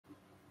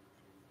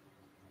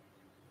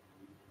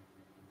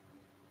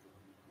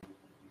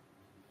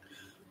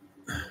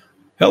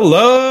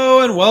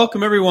Hello and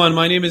welcome, everyone.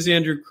 My name is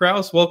Andrew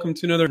Krauss. Welcome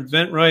to another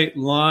InventRight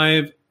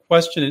live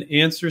question and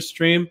answer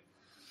stream.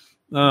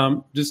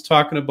 Just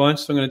talking a bunch,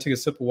 so I'm going to take a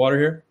sip of water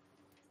here.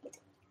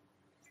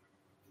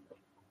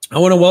 I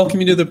want to welcome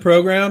you to the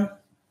program.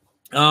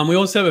 We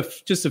always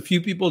have just a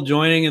few people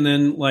joining, and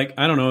then,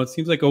 I don't know, it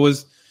seems like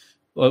always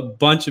a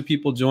bunch of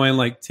people join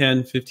like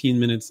 10, 15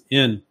 minutes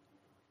in.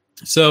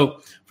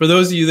 So for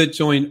those of you that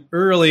joined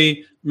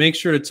early, make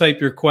sure to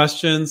type your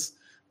questions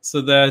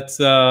so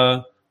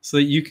that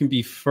you can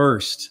be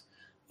first.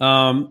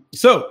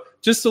 So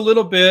just a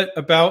little bit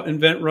about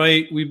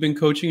InventRight. We've been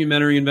coaching and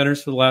mentoring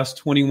inventors for the last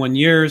 21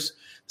 years.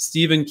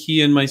 Stephen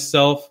Key and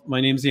myself, my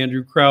name's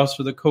Andrew Krauss,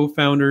 are the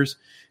co-founders,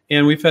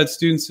 and we've had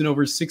students in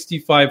over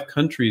 65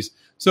 countries.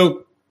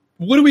 So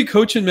what do we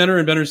coach and mentor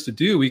inventors to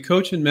do? We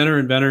coach and mentor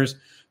inventors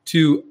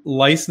to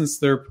license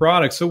their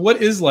products. So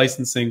what is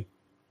licensing?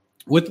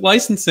 With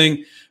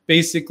licensing,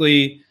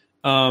 basically,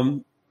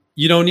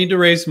 you don't need to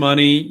raise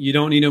money, you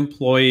don't need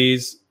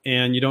employees,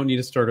 and you don't need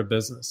to start a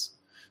business.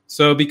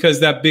 So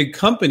because that big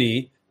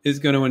company is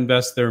going to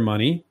invest their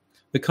money,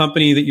 the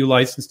company that you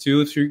license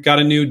to, if you've got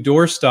a new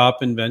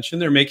doorstop invention,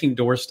 they're making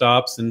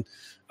doorstops and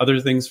other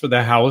things for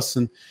the house,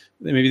 and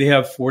maybe they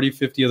have 40,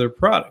 50 other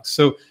products.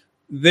 So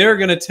they're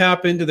going to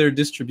tap into their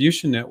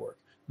distribution network.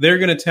 They're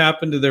going to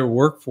tap into their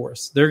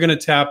workforce. They're going to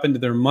tap into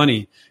their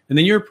money. And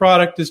then your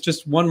product is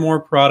just one more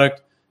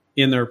product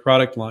in their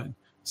product line.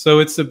 So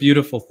it's a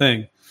beautiful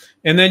thing.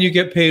 And then you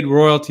get paid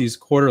royalties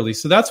quarterly.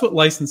 So that's what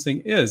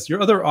licensing is.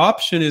 Your other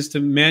option is to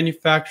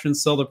manufacture and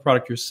sell the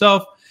product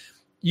yourself.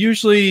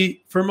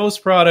 Usually, for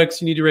most products,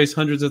 you need to raise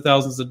hundreds of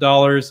thousands of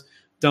dollars,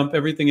 dump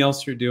everything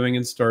else you're doing,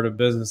 and start a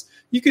business.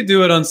 You could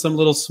do it on some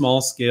little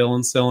small scale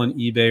and sell on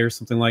eBay or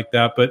something like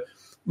that. But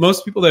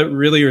most people that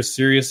really are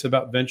serious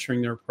about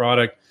venturing their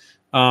product,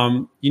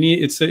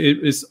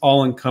 it's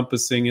all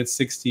encompassing. It's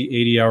 60,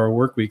 80-hour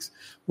work weeks.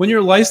 When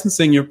you're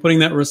licensing, you're putting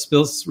that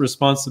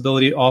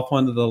responsibility off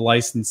onto the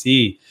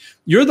licensee.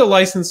 You're the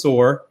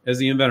licensor as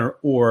the inventor,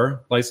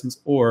 or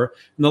licensor,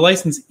 and the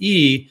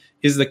licensee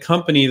is the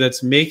company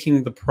that's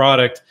making the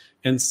product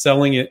and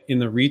selling it in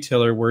the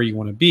retailer where you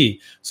want to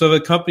be. So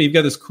if a company, you've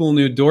got this cool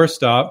new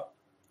doorstop,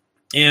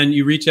 and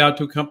you reach out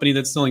to a company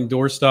that's selling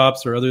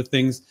doorstops or other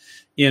things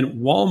in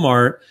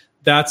Walmart,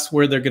 that's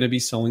where they're going to be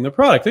selling the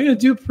product. They're going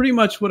to do pretty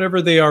much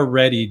whatever they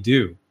already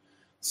do.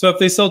 So if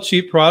they sell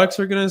cheap products,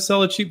 they're going to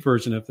sell a cheap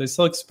version. If they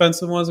sell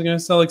expensive ones, they're going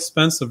to sell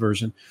expensive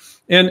version.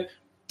 And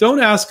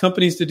don't ask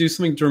companies to do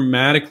something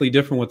dramatically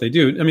different what they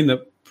do. I mean,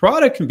 the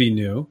product can be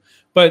new,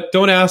 but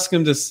don't ask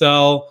them to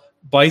sell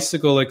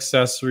bicycle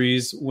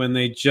accessories when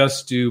they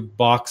just do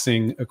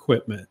boxing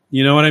equipment.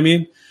 You know what I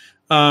mean?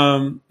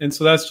 And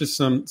so that's just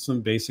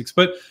some basics.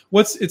 But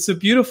it's a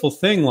beautiful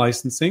thing,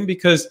 licensing,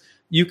 because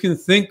you can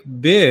think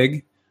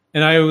big.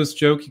 And I always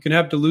joke, you can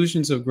have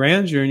delusions of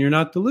grandeur and you're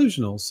not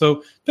delusional.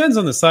 So it depends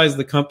on the size of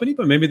the company,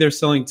 but maybe they're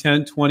selling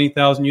 10,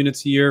 20,000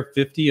 units a year,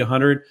 50,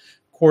 100,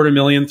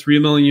 250,000, 3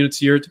 million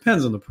units a year. It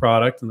depends on the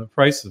product and the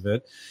price of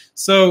it.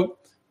 So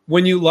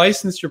when you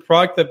license your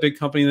product, that big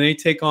company, and they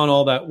take on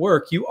all that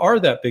work, you are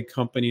that big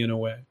company in a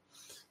way.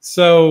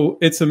 So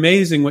it's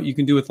amazing what you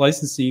can do with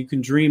licensing. You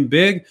can dream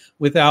big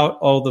without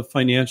all the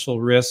financial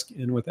risk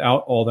and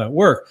without all that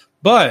work.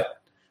 But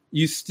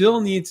you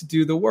still need to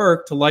do the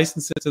work to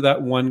license it to that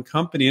one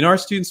company. And our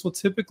students will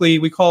typically,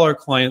 we call our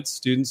clients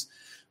students,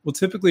 will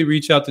typically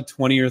reach out to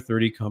 20 or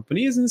 30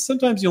 companies. And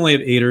sometimes you only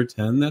have 8 or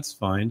 10, that's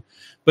fine.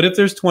 But if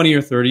there's 20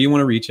 or 30, you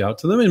want to reach out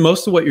to them. And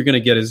most of what you're going to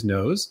get is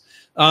no's.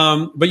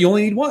 But you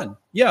only need one,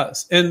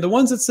 yes. And the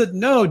ones that said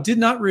no did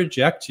not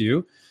reject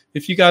you.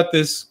 If you got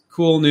this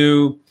cool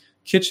new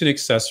kitchen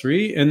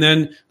accessory and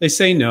then they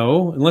say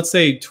no, and let's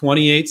say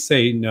 28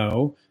 say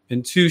no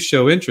and 2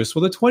 show interest.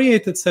 Well, the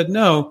 28 that said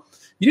no,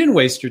 you didn't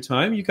waste your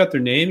time. You got their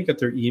name, you got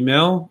their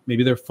email,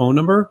 maybe their phone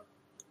number,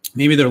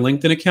 maybe their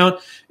LinkedIn account.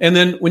 And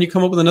then when you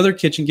come up with another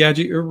kitchen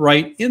gadget, you're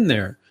right in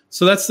there.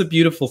 So that's the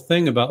beautiful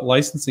thing about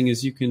licensing,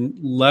 is you can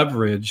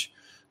leverage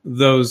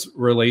those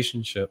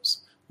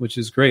relationships, which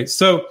is great.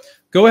 So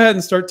go ahead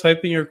and start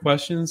typing your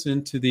questions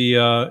into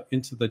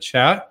the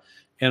chat,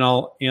 and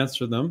I'll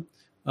answer them.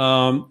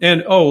 A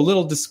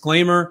little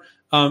disclaimer.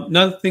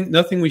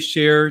 Nothing we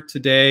share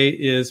today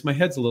is, my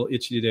head's a little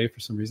itchy today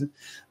for some reason.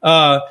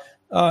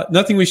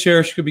 Nothing we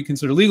share should be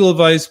considered legal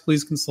advice.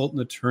 Please consult an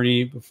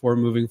attorney before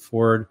moving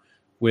forward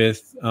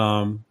with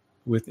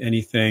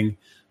anything.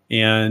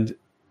 And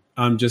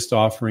I'm just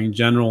offering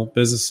general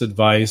business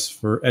advice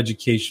for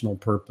educational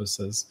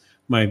purposes.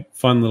 My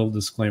fun little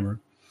disclaimer.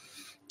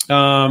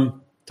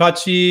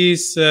 Tachi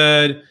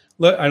said,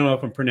 I don't know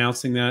if I'm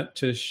pronouncing that,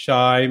 to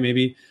Shy,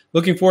 maybe.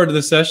 Looking forward to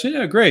the session.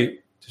 Yeah,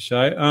 great, to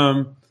Shy.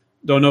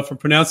 Don't know if I'm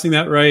pronouncing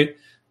that right.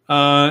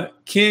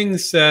 King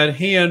said,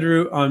 hey,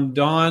 Andrew, I'm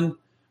Don.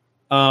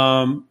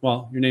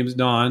 Well, your name is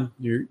Don.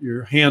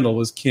 Your handle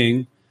was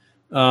King,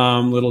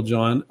 Little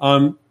John.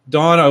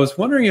 Don, I was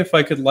wondering if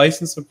I could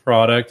license a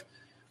product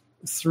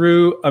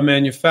through a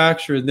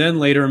manufacturer, then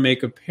later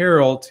make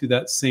apparel to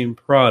that same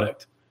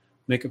product.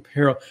 Make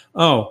apparel.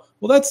 Oh,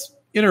 well,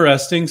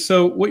 interesting.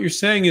 So what you're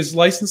saying is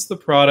license the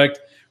product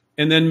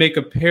and then make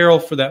apparel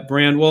for that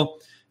brand. Well,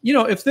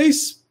 if they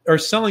are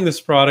selling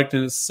this product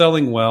and it's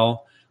selling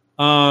well,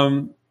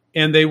 and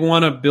they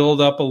want to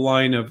build up a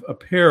line of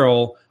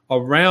apparel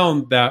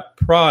around that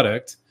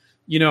product,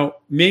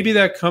 maybe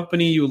that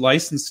company you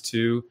license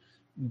to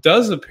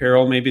does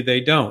apparel, maybe they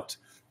don't.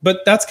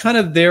 But that's kind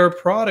of their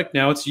product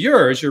now. It's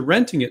yours. You're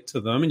renting it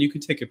to them, and you can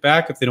take it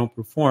back if they don't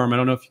perform. I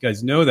don't know if you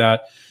guys know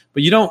that,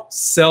 but you don't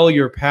sell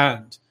your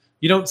patent.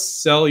 You don't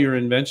sell your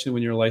invention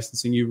when you're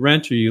licensing. You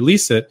rent or you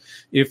lease it.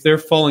 If they're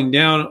falling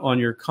down on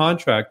your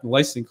contract, the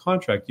licensing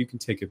contract, you can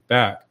take it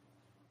back.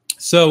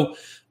 So,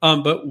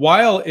 but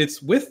while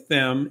it's with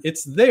them,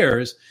 it's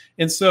theirs.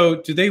 And so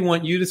do they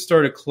want you to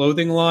start a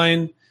clothing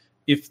line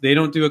if they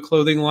don't do a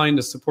clothing line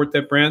to support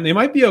that brand? They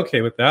might be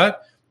okay with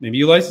that. Maybe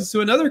you license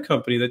to another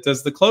company that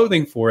does the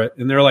clothing for it.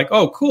 And they're like,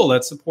 oh, cool,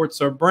 that supports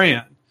our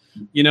brand.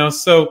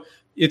 So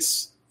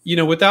it's,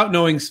 without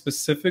knowing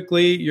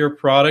specifically your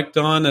product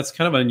on, that's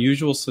kind of an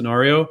unusual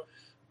scenario.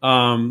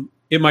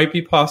 It might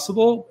be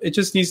possible. It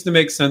just needs to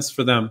make sense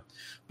for them.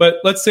 But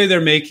let's say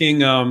they're making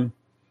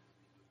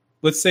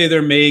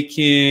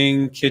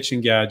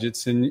kitchen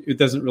gadgets, and it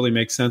doesn't really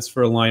make sense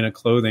for a line of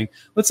clothing.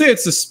 Let's say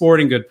it's the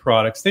sporting good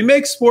products. They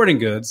make sporting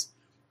goods,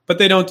 but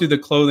they don't do the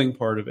clothing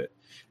part of it.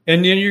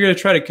 And then you're going to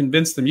try to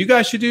convince them, you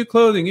guys should do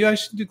clothing. You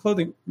guys should do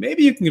clothing.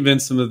 Maybe you can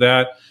convince them of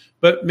that,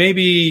 but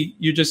maybe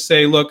you just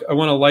say, look, I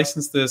want to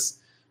license this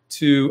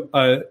to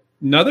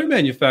another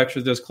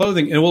manufacturer that does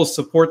clothing, and we'll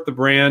support the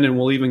brand, and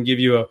we'll even give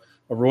you a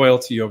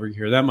royalty over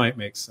here. That might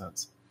make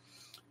sense.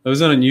 That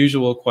was an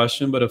unusual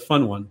question, but a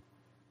fun one.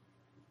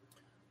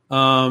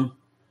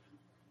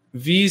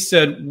 V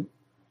said,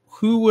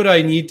 who would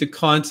I need to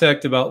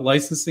contact about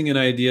licensing an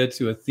idea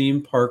to a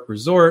theme park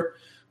resort,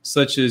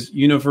 such as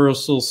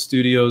Universal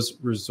Studios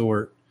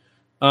Resort?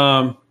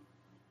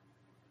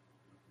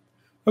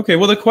 Okay,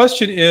 well, the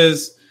question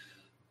is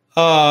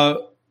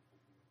who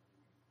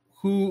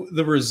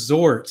the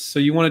resorts. So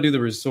you want to do the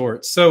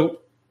resorts. So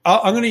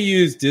I'm going to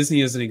use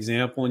Disney as an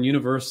example, and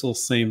Universal,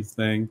 same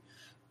thing.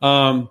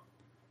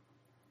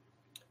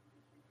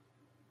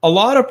 A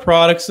lot of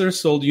products that are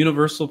sold,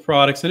 Universal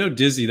products. I know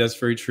Disney, that's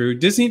very true.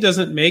 Disney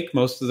doesn't make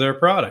most of their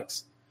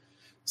products.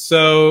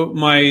 So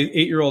my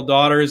 8-year-old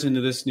daughter is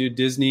into this new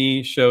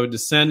Disney show,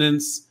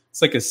 Descendants.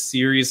 It's like a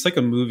series, it's like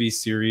a movie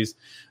series.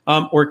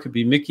 Or it could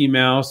be Mickey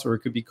Mouse, or it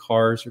could be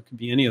Cars, or it could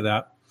be any of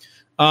that.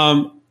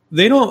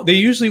 They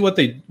usually what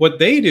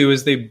they do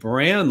is they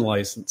brand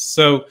license.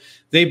 So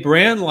they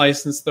brand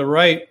license the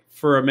right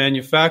for a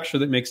manufacturer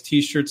that makes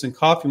T-shirts and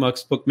coffee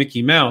mugs book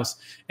Mickey Mouse.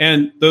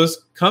 And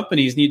those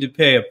companies need to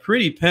pay a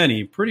pretty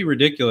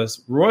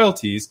ridiculous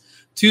royalties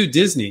to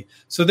Disney.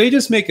 So they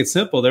just make it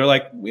simple. They're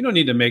like, we don't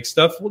need to make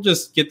stuff. We'll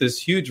just get this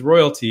huge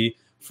royalty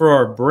for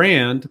our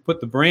brand to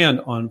put the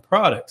brand on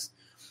products.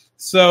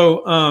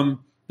 So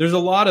there's a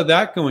lot of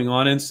that going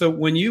on. And so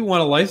when you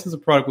want to license a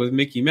product with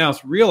Mickey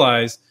Mouse,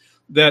 realize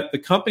that the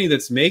company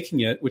that's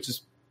making it, which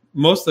is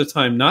most of the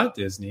time not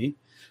Disney,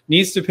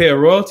 needs to pay a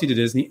royalty to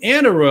Disney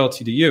and a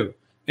royalty to you.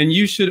 And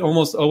you should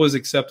almost always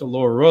accept a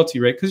lower royalty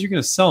rate because you're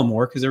going to sell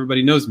more because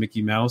everybody knows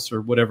Mickey Mouse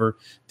or whatever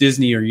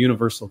Disney or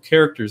Universal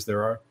characters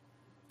there are.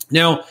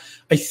 Now,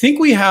 I think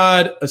we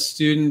had a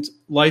student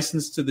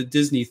licensed to the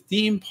Disney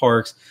theme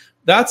parks.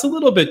 That's a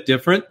little bit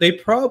different. They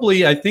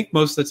probably, I think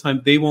most of the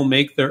time, they will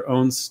make their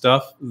own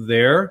stuff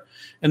there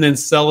and then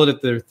sell it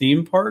at their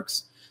theme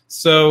parks.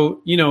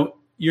 So,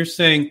 you're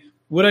saying,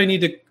 who would I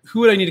need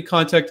to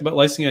contact about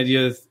licensing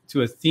ideas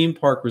to a theme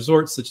park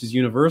resort such as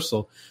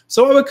Universal?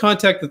 So I would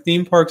contact the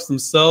theme parks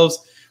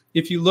themselves.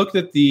 If you looked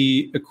at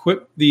the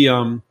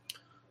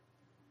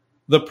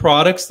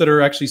products that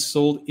are actually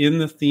sold in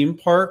the theme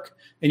park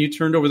and you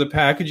turned over the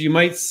package, you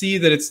might see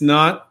that it's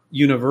not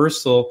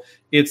Universal,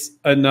 it's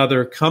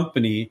another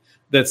company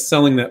that's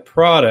selling that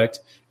product,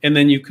 and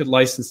then you could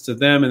license to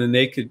them and then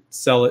they could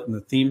sell it in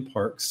the theme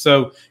park.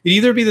 So it'd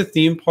either be the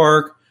theme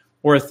park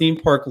or a theme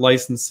park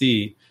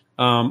licensee,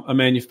 a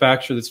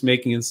manufacturer that's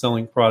making and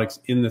selling products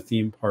in the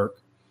theme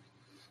park.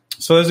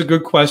 So that's a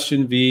good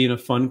question, V, and a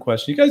fun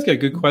question. You guys got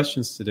good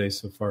questions today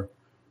so far.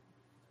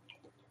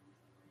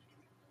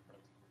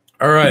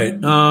 All right.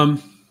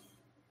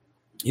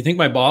 You think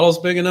my bottle's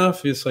big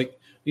enough? It's like, I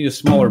need a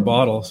smaller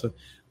bottle. So,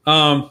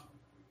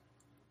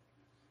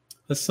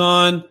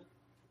 Hassan,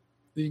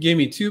 you gave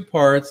me 2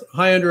 parts.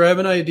 Hi, Andrew. I have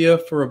an idea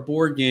for a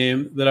board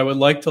game that I would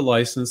like to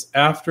license.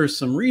 After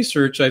some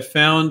research, I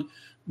found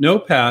no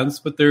patents,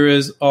 but there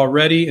is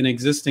already an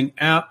existing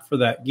app for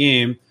that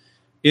game.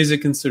 Is it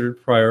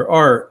considered prior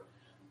art?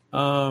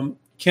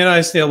 Can I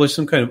establish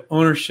some kind of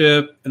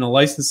ownership and a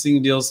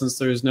licensing deal since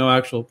there is no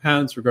actual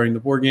patents regarding the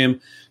board game,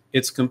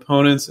 its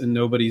components, and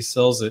nobody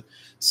sells it?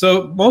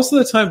 So most of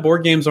the time,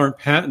 board games aren't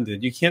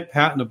patented. You can't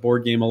patent a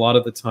board game a lot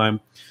of the time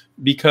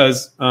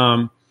because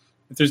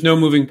if there's no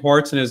moving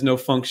parts and has no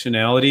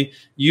functionality,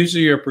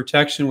 usually your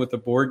protection with the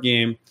board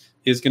game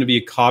is going to be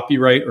a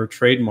copyright or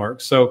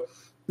trademark. So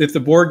if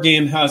the board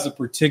game has a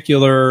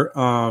particular,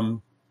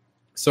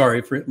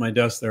 sorry for hitting my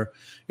desk there.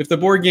 If the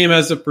board game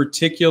has a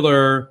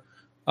particular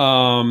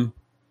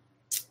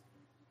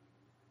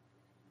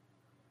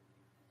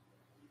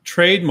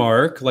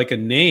trademark, like a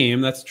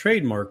name that's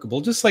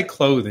trademarkable, just like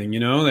clothing,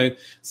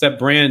 it's that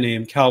brand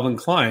name, Calvin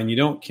Klein.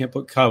 You can't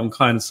put Calvin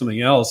Klein in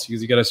something else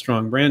because you got a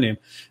strong brand name.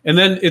 And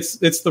then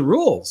it's the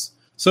rules.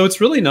 So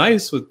it's really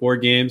nice with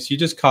board games. You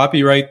just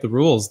copyright the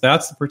rules.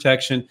 That's the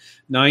protection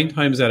 9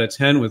 times out of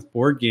 10 with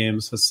board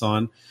games,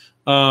 Hassan.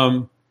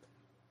 And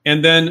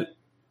then,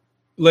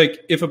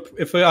 like,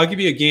 if I'll give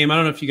you a game, I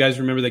don't know if you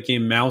guys remember that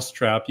game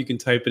Mousetrap. You can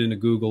type it into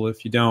Google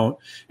if you don't.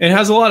 And it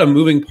has a lot of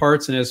moving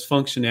parts and has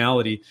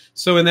functionality.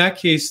 So in that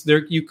case,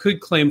 you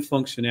could claim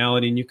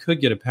functionality and you could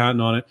get a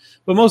patent on it.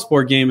 But most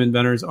board game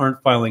inventors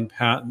aren't filing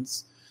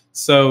patents.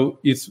 So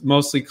it's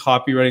mostly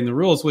copywriting the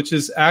rules, which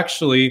is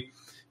actually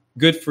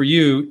good for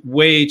you,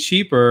 way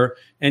cheaper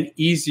and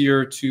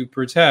easier to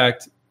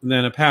protect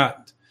than a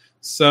patent.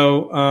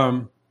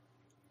 So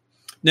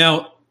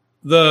now,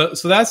 so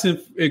that's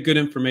good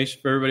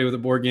information for everybody with a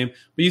board game.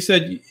 But you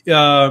said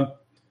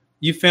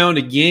you found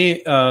a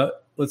game.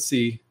 Let's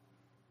see.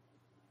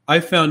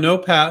 I found no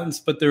patents,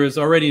 but there is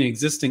already an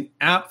existing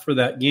app for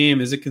that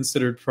game. Is it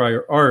considered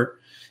prior art?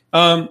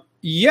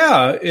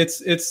 Yeah,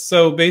 it's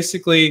so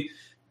basically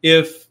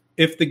if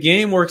the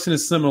game works in a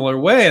similar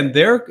way and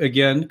they're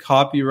again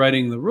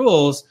copywriting the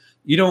rules,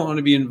 you don't want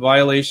to be in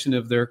violation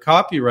of their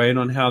copyright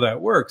on how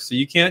that works. So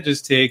you can't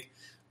just take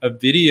a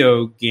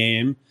video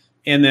game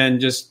and then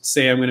just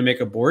say, I'm going to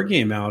make a board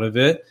game out of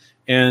it.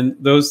 And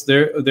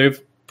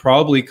they've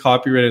probably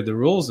copyrighted the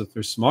rules if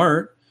they're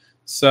smart.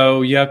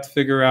 So you have to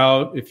figure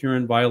out if you're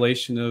in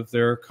violation of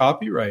their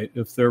copyright,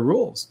 if their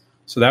rules.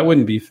 So that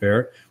wouldn't be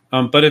fair.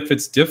 But if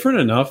it's different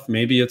enough,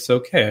 maybe it's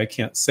okay. I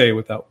can't say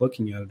without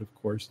looking at it, of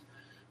course.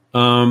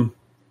 Time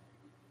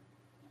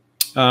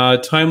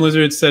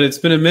Lizard said, it's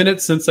been a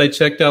minute since I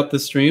checked out the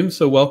stream.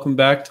 So welcome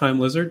back, Time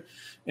Lizard.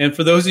 And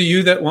for those of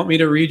you that want me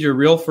to read your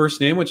real first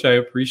name, which I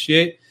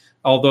appreciate,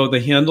 although the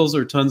handles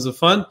are tons of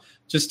fun,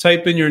 just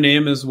type in your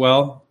name as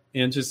well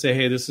and just say,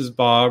 hey, this is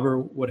Bob or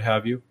what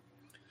have you.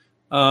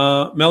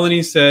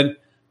 Melanie said,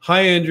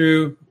 hi,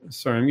 Andrew.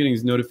 Sorry, I'm getting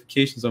these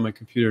notifications on my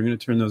computer. I'm going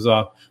to turn those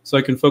off so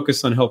I can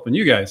focus on helping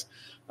you guys.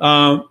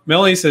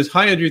 Melanie says,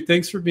 hi, Andrew.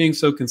 Thanks for being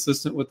so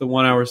consistent with the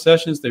 1-hour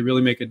sessions. They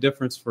really make a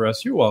difference for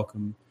us. You're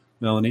welcome,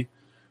 Melanie.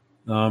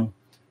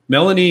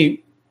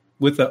 Melanie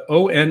with the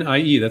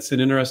O-N-I-E. That's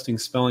an interesting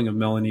spelling of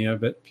Melanie. I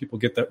bet people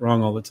get that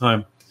wrong all the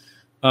time.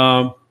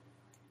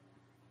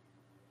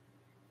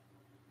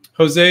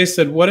 Jose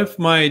said, what if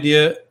my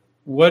idea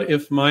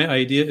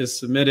is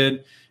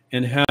submitted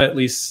and had at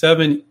least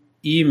 7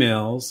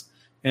 emails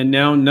and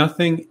now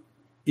nothing?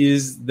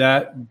 Is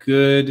that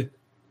good?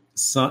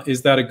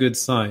 Is that a good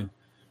sign?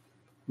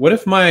 What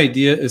if my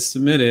idea is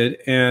submitted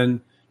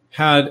and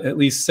had at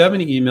least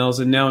 7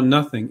 emails and now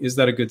nothing? Is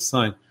that a good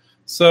sign?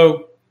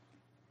 So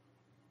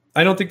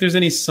I don't think there's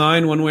any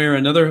sign one way or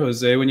another,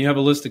 Jose. When you have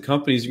a list of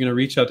companies, you're going to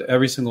reach out to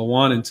every single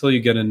one until you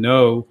get a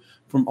no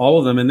from all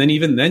of them. And then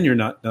even then you're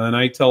not done.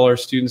 I tell our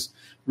students,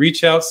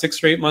 reach out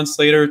 6 or 8 months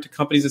later to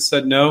companies that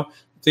said no.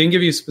 If they didn't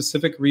give you a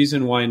specific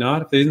reason why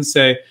not, if they didn't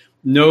say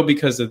no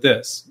because of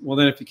this, well,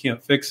 then if you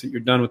can't fix it, you're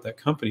done with that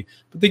company.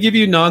 But they give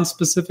you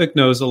non-specific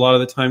no's a lot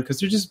of the time because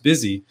they're just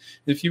busy.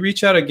 And if you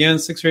reach out again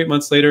 6 or 8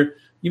 months later,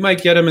 you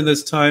might get them in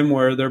this time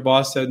where their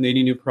boss said they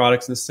need new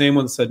products and the same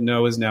one that said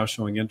no is now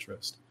showing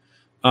interest.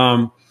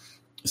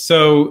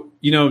 So,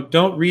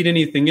 don't read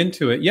anything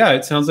into it. Yeah,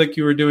 it sounds like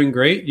you were doing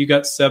great. You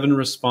got 7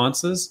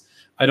 responses.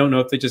 I don't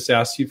know if they just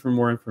asked you for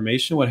more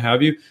information, what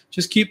have you.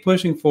 Just keep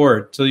pushing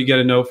forward till you get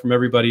a no from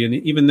everybody. And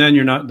even then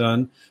you're not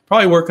done.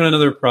 Probably work on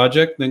another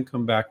project, then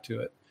come back to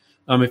it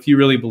if you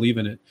really believe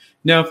in it.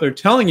 Now, if they're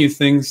telling you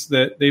things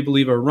that they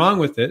believe are wrong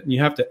with it, and you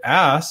have to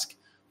ask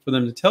for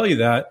them to tell you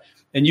that,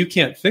 and you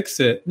can't fix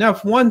it. Now,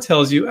 if one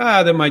tells you,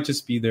 that might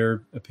just be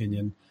their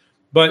opinion.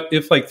 But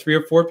if like 3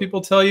 or 4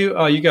 people tell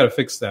you, you got to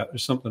fix that,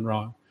 there's something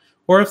wrong.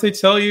 Or if they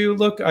tell you,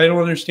 look, I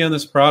don't understand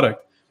this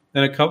product,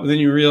 and then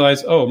you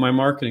realize, my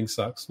marketing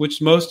sucks, which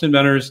most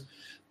inventors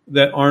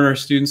that aren't our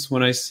students,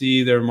 when I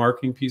see their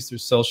marketing piece, their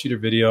sell sheet or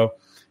video,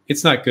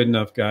 it's not good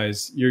enough,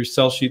 guys. Your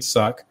sell sheets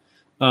suck.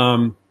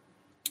 It's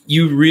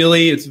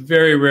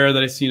very rare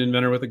that I see an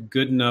inventor with a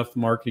good enough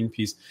marketing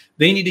piece.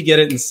 They need to get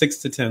it in 6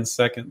 to 10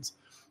 seconds.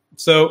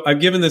 So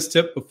I've given this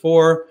tip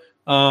before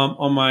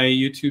on my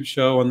YouTube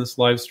show, on this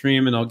live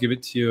stream, and I'll give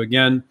it to you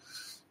again.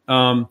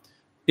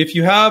 If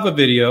you have a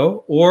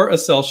video or a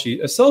sell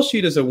sheet is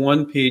a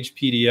 1-page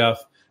PDF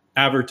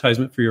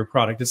advertisement for your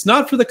product. It's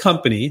not for the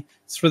company,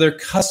 it's for their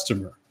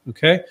customer.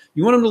 Okay.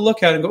 You want them to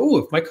look at it and go,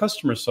 if my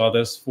customer saw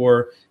this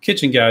for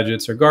kitchen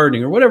gadgets or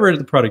gardening or whatever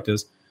the product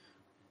is,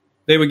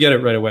 they would get it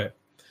right away.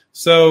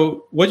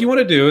 So what you want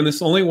to do, and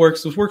this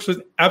works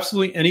with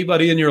absolutely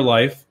anybody in your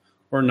life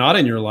or not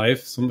in your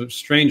life, some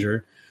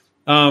stranger,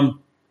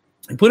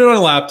 put it on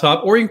a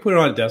laptop, or you can put it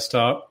on a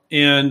desktop,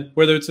 and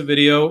whether it's a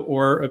video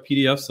or a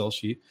PDF sell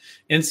sheet,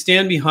 and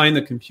stand behind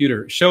the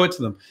computer. Show it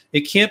to them.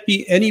 It can't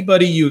be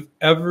anybody you've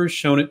ever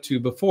shown it to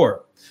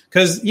before,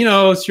 because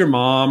it's your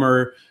mom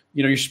or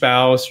your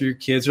spouse or your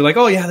kids are like,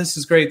 oh yeah, this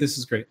is great.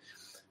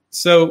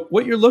 So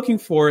what you're looking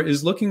for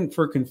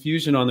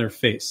confusion on their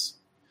face,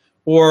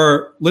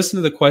 or listen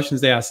to the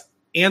questions they ask.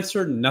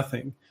 Answer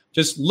nothing.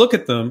 Just look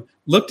at them.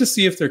 Look to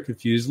see if they're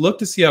confused. Look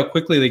to see how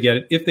quickly they get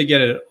it, if they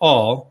get it at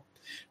all.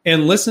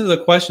 And listen to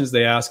the questions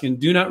they ask, and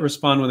do not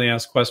respond when they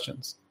ask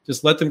questions.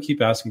 Just let them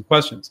keep asking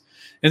questions.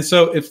 And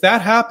so if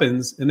that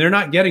happens and they're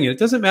not getting it, it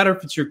doesn't matter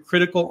if it's your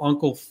critical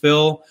Uncle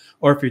Phil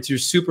or if it's your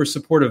super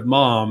supportive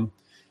mom,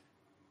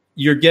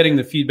 you're getting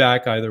the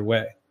feedback either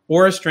way,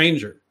 or a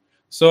stranger.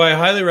 So I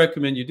highly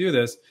recommend you do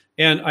this.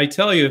 And I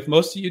tell you, if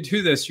most of you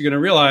do this, you're going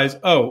to realize,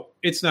 oh,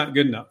 it's not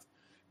good enough.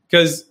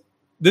 Because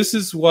this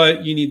is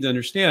what you need to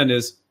understand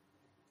is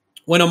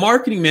when a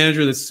marketing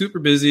manager that's super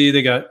busy,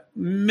 they got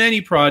many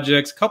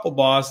projects, couple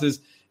bosses,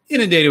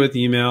 inundated with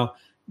email,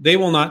 they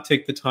will not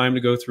take the time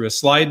to go through a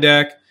slide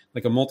deck,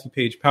 like a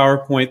multi-page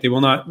PowerPoint. They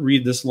will not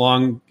read this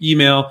long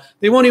email.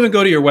 They won't even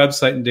go to your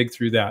website and dig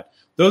through that.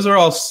 Those are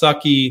all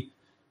sucky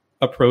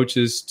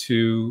approaches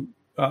to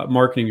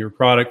marketing your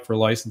product for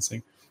licensing.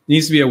 It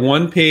needs to be a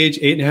one-page,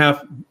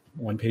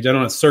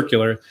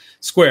 circular,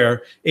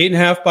 square,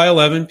 8.5 by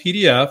 11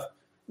 PDF,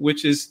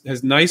 which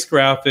has nice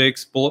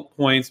graphics, bullet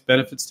points,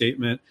 benefit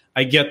statement.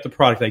 I get the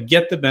product. I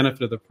get the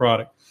benefit of the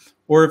product.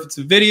 Or if it's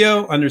a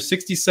video under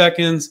 60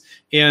 seconds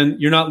and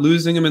you're not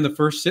losing them in the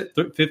first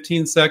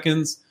 15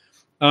 seconds,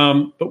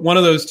 but one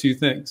of those two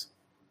things.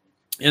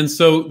 And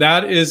so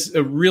that is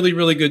a really,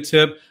 really good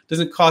tip.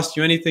 Doesn't cost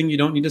you anything. You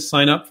don't need to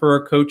sign up for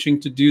our coaching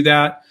to do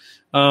that.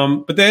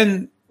 But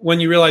then when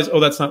you realize, oh,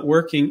 that's not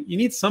working, you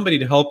need somebody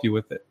to help you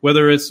with it,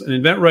 whether it's an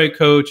InventRight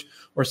coach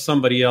or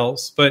somebody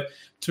else. But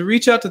to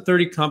reach out to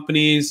 30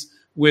 companies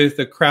with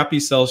a crappy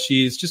sell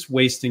sheet is just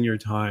wasting your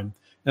time.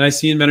 And I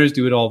see inventors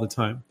do it all the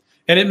time.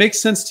 And it makes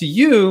sense to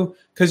you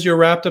because you're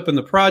wrapped up in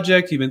the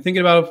project. You've been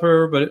thinking about it for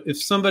her. But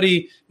if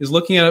somebody is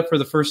looking at it for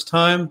the first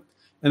time,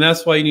 and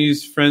that's why you need to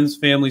use friends,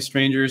 family,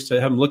 strangers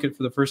to have them look at it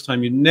for the first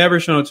time. You've never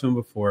shown it to them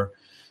before.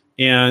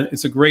 And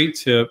it's a great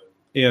tip.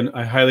 And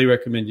I highly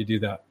recommend you do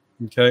that.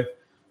 Okay.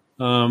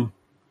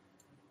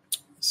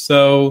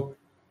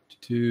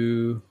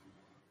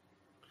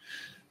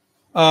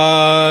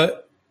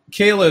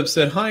 Caleb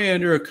said, "Hi,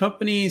 Andrew. A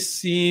company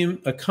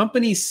seem.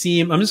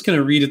 I'm just going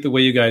to read it the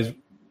way you guys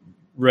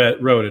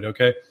wrote it.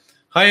 Okay.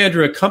 Hi,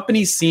 Andrew. A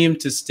company seemed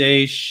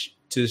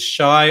to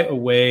shy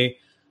away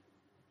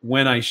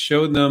when I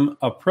showed them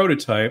a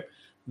prototype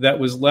that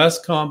was less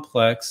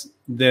complex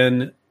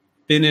than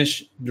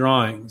finished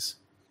drawings.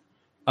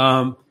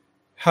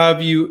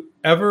 Have you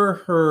ever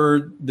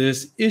heard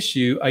this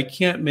issue? I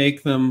can't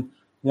make them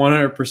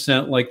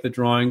 100% like the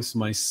drawings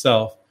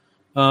myself.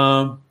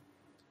 So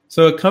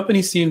a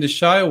company seemed to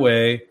shy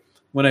away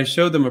when I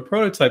showed them a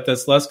prototype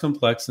that's less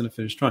complex than a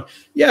finished drawing."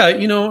 Yeah,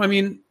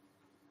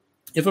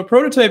 if a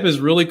prototype is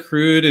really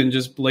crude and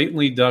just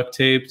blatantly duct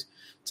taped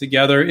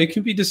together, it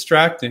can be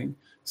distracting.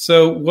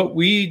 So what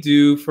we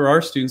do for our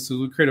students is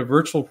we create a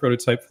virtual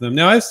prototype for them.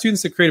 Now, I have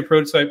students that create a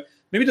prototype,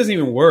 maybe it doesn't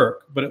even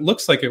work, but it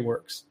looks like it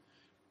works.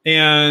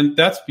 And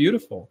that's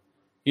beautiful.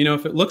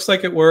 If it looks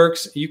like it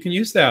works, you can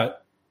use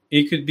that.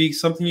 It could be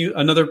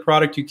another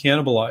product you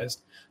cannibalized,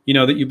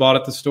 that you bought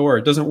at the store.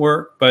 It doesn't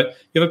work, but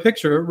you have a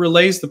picture. It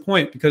relays the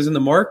point, because in the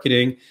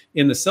marketing,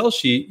 in the sell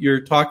sheet, you're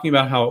talking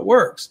about how it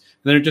works.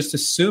 And they're just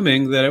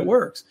assuming that it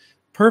works.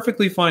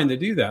 Perfectly fine to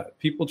do that.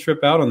 People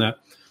trip out on that.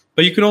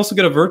 But you can also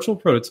get a virtual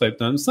prototype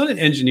done. It's not an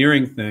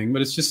engineering thing,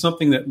 but it's just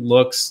something that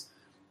looks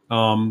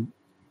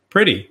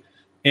pretty.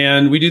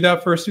 And we do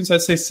that for our students.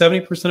 I'd say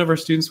 70% of our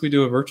students, we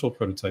do a virtual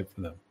prototype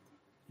for them,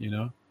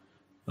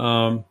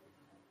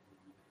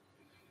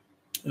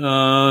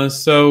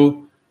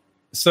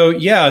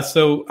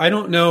 So I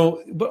don't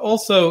know. But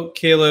also,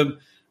 Caleb,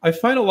 I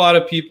find a lot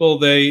of people,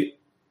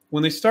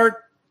 when they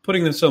start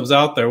putting themselves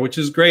out there, which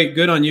is great,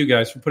 good on you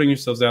guys for putting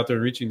yourselves out there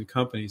and reaching the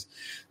companies,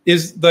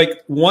 is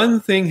like one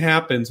thing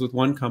happens with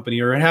one company,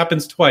 or it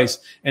happens twice,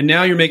 and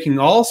now you're making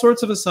all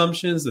sorts of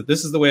assumptions that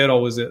this is the way it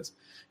always is.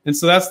 And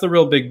so that's the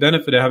real big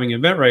benefit of having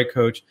an InventRight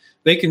coach.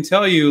 They can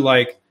tell you,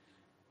 like,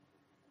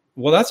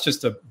 well, that's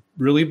just a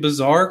really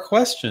bizarre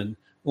question,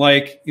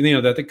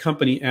 that the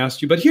company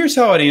asked you, but here's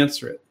how I'd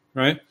answer it,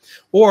 right?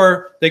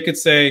 Or they could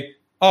say,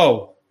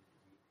 oh,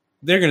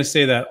 they're going to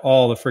say that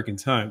all the freaking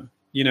time,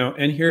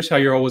 and here's how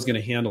you're always going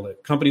to handle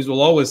it. Companies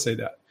will always say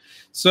that.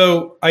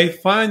 So I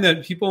find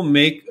that people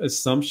make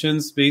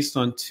assumptions based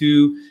on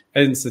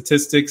in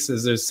statistics,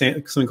 as there's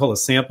something called a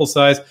sample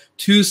size,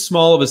 too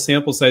small of a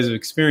sample size of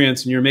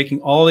experience, and you're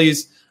making all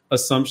these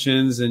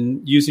assumptions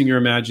and using your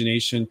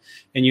imagination,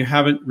 and you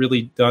haven't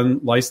really done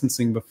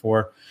licensing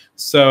before.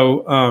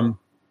 So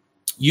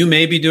you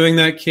may be doing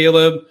that,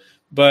 Caleb,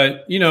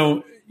 but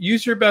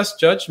use your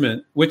best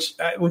judgment, which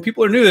when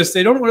people are new to this,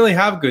 they don't really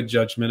have good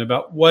judgment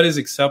about what is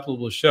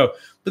acceptable to show.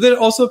 But then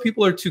also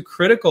people are too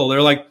critical.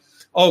 They're like,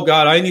 oh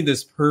God, I need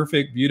this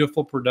perfect,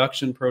 beautiful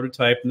production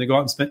prototype. And they go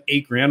out and spend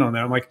 $8,000 on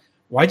that. I'm like,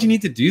 why'd you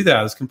need to do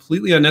that? It's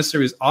completely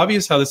unnecessary. It's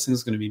obvious how this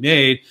thing's going to be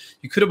made.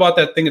 You could have bought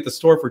that thing at the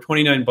store for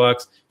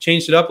 $29,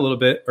 changed it up a little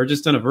bit, or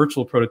just done a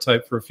virtual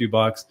prototype for a few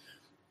bucks.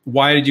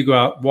 Why did you go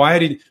out?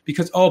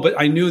 Because, but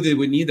I knew they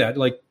would need that.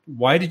 Like,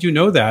 why did you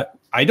know that?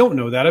 I don't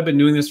know that. I've been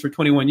doing this for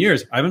 21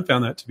 years. I haven't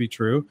found that to be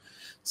true.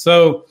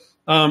 So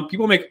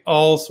people make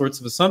all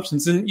sorts of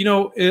assumptions. And,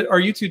 our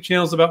YouTube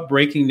channel is about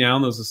breaking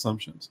down those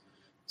assumptions.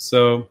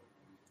 So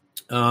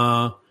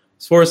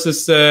Sforza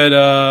said,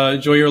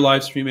 enjoy your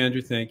live stream,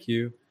 Andrew. Thank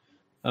you.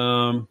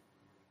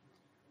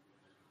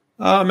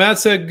 Matt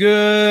said,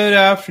 good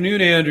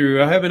afternoon,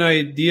 Andrew. I have an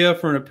idea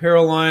for an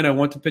apparel line. I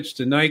want to pitch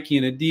to Nike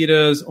and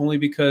Adidas only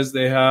because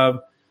they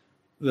have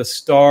the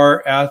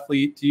star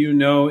athlete. Do you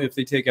know if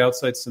they take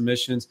outside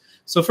submissions?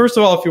 So first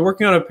of all, if you're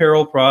working on an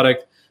apparel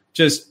product,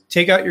 just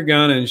take out your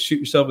gun and shoot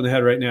yourself in the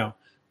head right now,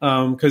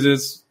 because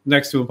it's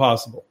next to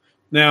impossible.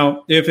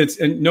 Now,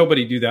 and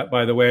nobody do that,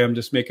 by the way. I'm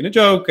just making a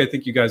joke. I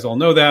think you guys all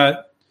know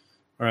that.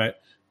 All right.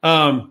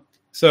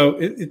 So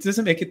it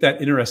doesn't make it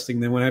that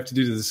interesting then when I have to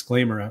do the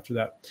disclaimer after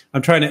that.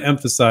 I'm trying to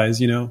emphasize,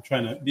 trying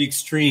to be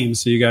extreme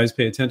so you guys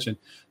pay attention.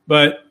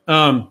 But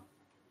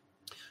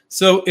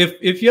so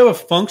if you have a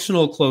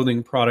functional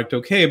clothing product,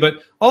 okay,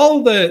 but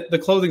all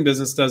the clothing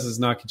business does is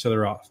knock each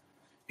other off.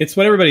 It's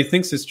what everybody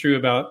thinks is true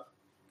about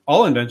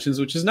all inventions,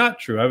 which is not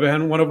true. I've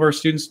had one of our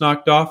students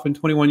knocked off in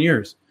 21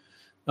 years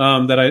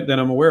that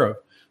I'm aware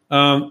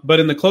of. But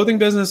in the clothing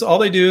business, all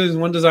they do is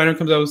one designer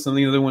comes out with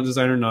something, the other one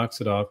designer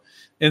knocks it off.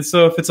 And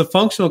so if it's a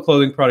functional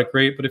clothing product,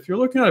 great. But if you're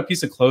looking at a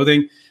piece of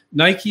clothing,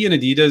 Nike and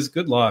Adidas,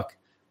 good luck.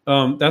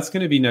 That's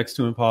going to be next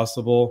to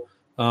impossible.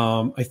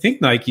 I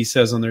think Nike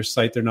says on their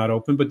site they're not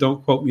open, but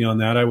don't quote me on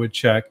that. I would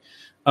check.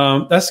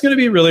 That's going to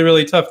be really,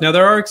 really tough. Now,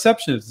 there are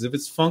exceptions. If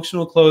it's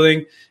functional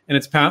clothing and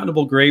it's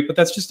patentable, great. But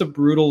that's just a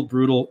brutal,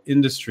 brutal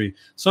industry.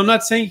 So I'm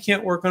not saying you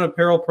can't work on an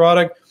apparel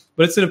product,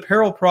 but it's an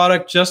apparel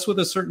product just with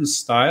a certain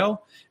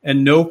style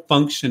and no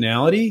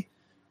functionality,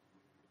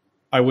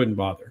 I wouldn't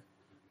bother.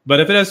 But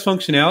if it has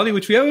functionality,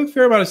 which we have a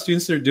fair amount of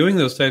students that are doing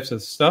those types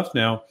of stuff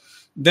now,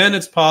 then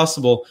it's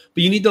possible.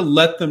 But you need to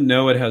let them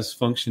know it has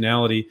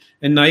functionality.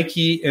 And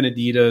Nike and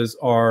Adidas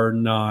are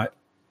not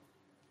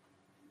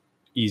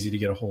easy to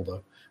get a hold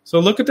of. So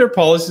look at their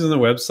policies on their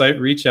website,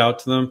 reach out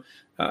to them.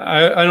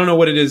 I don't know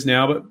what it is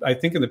now, but I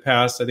think in the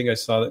past, I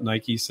saw that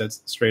Nike said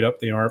straight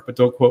up they aren't, but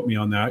don't quote me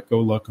on that. Go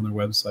look on their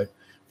website.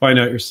 Find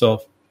out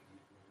yourself.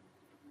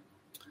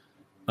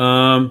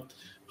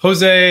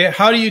 Jose,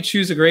 how do you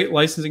choose a great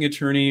licensing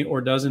attorney,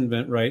 or does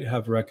InventRight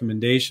have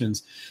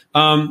recommendations?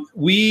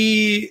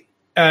 We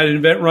at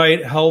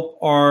InventRight help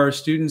our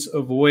students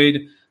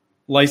avoid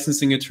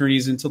licensing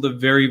attorneys until the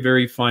very,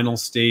 very final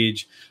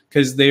stage,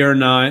 because they are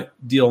not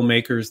deal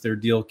makers, they're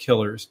deal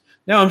killers.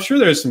 Now, I'm sure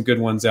there's some good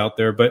ones out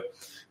there, but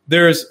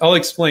I'll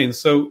explain.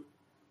 So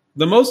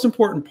the most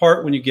important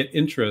part when you get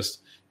interest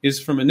is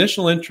from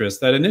initial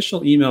interest, that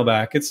initial email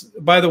back. It's,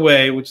 by the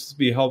way, which will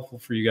be helpful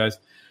for you guys,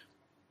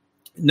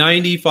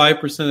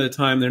 95% of the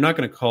time, they're not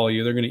going to call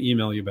you. They're going to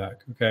email you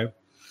back, okay?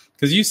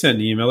 Because you send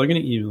an email, they're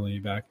going to email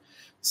you back.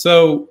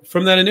 So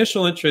from that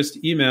initial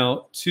interest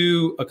email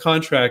to a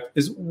contract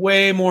is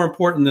way more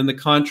important than the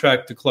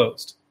contract to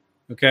closed,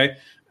 okay?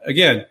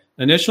 Again,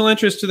 initial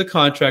interest to the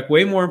contract,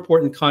 way more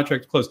important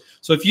contract to close.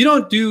 So if you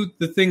don't do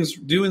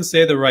and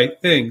say the right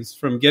things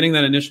from getting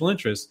that initial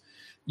interest,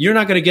 you're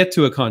not going to get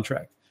to a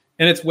contract.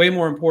 And it's way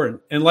more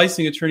important. And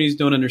licensing attorneys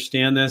don't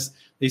understand this.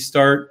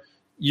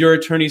 Your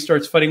attorney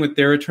starts fighting with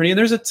their attorney. And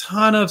there's a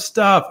ton of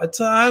stuff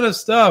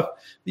that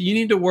you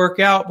need to work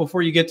out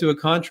before you get to a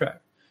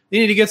contract. You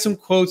need to get some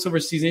quotes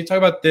overseas. You need to talk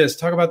about this,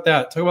 talk about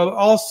that, talk about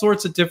all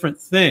sorts of different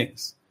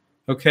things,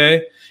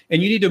 okay?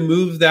 And you need to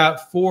move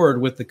that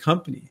forward with the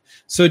company.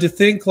 So to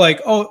think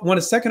like, when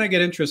a second I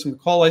get interest, I'm going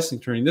to call a licensing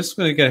attorney. This is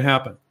going to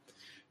happen.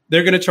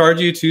 They're going to charge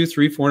you $2,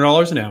 $3,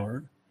 $4 an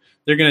hour.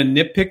 They're going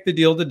to nitpick the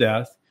deal to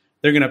death.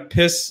 They're going to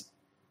piss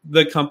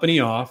the company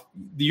off.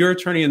 Your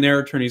attorney and their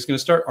attorney is going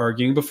to start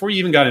arguing before you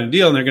even got in a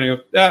deal, and they're going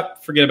to go,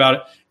 forget about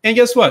it. And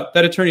guess what?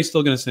 That attorney is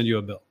still going to send you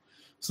a bill.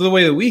 So the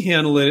way that we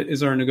handle it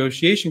is our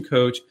negotiation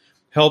coach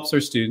helps our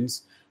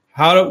students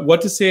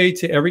what to say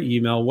to every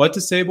email, what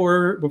to say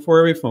before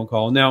every phone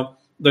call. Now,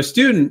 our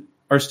student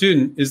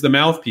is the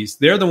mouthpiece.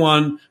 They're the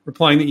one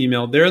replying the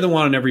email. They're the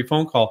one on every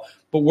phone call,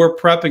 but we're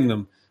prepping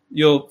them.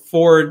 You'll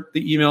forward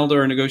the email to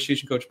our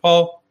negotiation coach,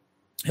 Paul.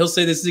 He'll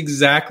say, this is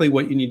exactly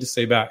what you need to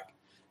say back.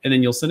 And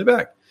then you'll send it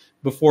back.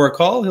 Before a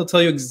call, he'll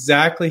tell you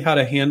exactly how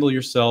to handle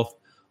yourself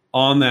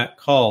on that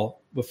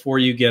call before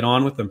you get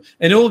on with them.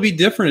 And it will be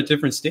different at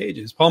different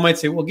stages. Paul might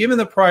say, well, given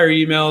the prior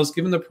emails,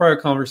 given the prior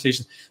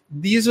conversations,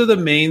 these are the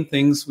main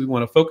things we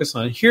want to focus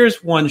on.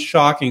 Here's one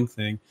shocking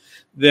thing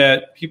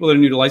that people that are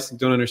new to licensing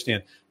don't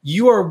understand.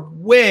 You are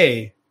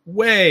way,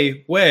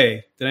 way,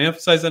 way, did I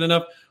emphasize that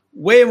enough?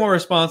 Way more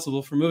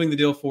responsible for moving the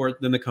deal forward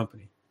than the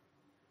company.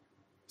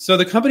 So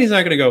the company's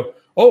not going to go,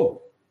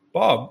 oh,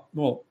 Bob,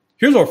 well,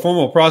 here's our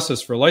formal process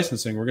for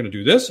licensing. We're going to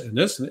do this and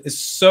this. And it's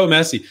so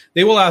messy.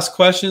 They will ask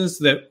questions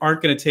that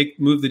aren't going to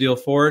move the deal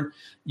forward.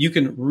 You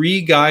can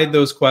re-guide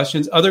those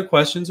questions. Other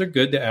questions are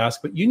good to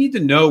ask, but you need to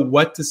know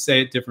what to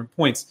say at different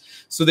points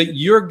so that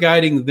you're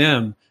guiding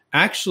them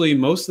actually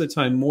most of the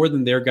time more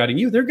than they're guiding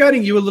you. They're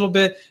guiding you a little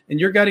bit and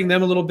you're guiding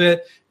them a little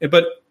bit.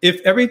 But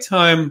if every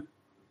time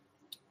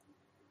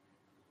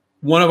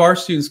one of our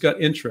students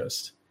got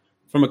interest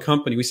from a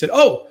company, we said,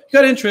 oh, you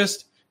got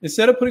interest.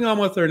 Instead of putting on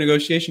with our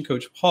negotiation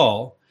coach,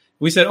 Paul,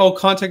 we said, oh,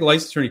 contact a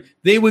licensed attorney.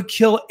 They would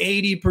kill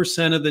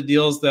 80% of the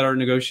deals that our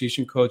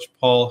negotiation coach,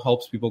 Paul,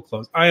 helps people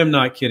close. I am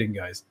not kidding,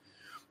 guys.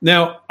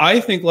 Now, I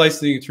think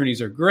licensing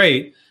attorneys are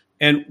great,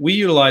 and we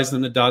utilize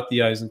them to dot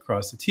the I's and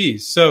cross the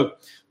T's. So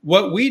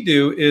what we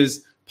do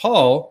is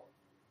Paul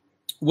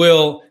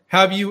will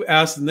have you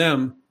ask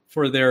them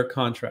for their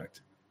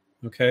contract.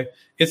 Okay.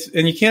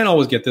 And you can't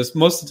always get this.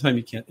 Most of the time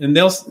you can't. And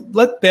they'll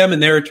let them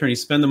and their attorney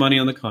spend the money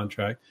on the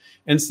contract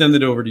and send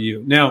it over to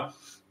you. Now,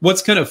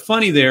 what's kind of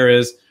funny there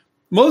is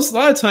a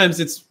lot of times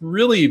it's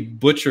really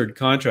butchered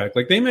contract.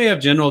 Like they may have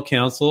general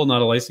counsel,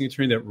 not a licensing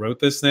attorney that wrote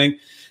this thing.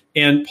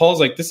 And Paul's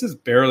like, this is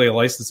barely a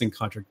licensing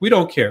contract. We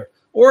don't care.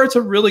 Or it's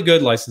a really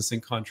good licensing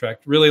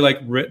contract, really like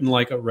written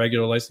like a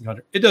regular licensing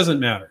contract. It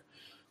doesn't matter.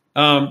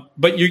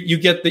 But you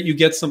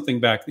get something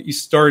back, that you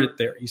start it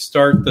there. You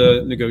start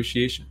the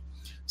negotiation.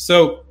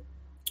 So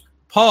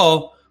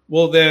Paul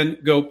will then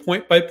go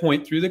point by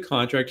point through the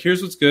contract.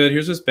 Here's what's good.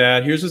 Here's what's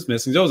bad. Here's what's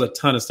missing. There was a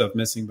ton of stuff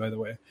missing, by the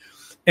way.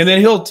 And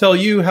then he'll tell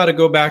you how to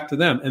go back to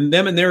them. And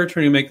them and their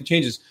attorney will make the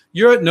changes.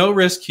 You're at no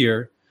risk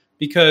here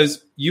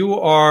because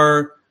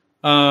you're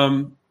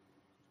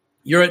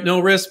at no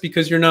risk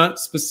because you're not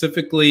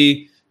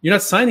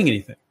signing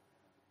anything,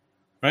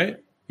 right?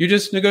 You're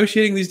just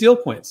negotiating these deal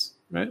points,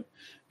 right?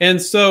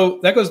 And so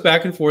that goes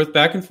back and forth,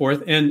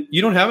 and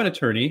you don't have an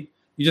attorney.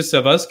 You just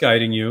have us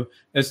guiding you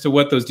as to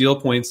what those deal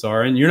points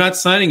are, and you're not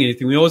signing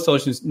anything. We always tell our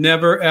students,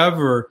 never,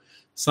 ever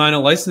sign a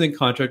licensing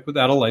contract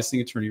without a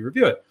licensing attorney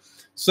review it.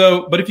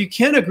 So, but if you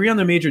can't agree on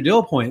the major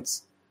deal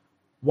points,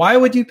 why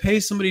would you pay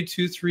somebody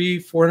 $200,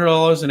 $300,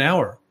 $400 an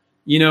hour,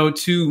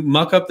 to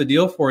muck up the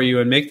deal for you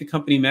and make the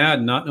company mad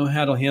and not know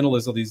how to handle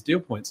all these deal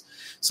points?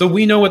 So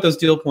we know what those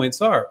deal points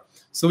are.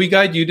 So we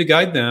guide you to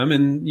guide them,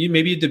 and you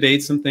maybe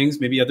debate some things,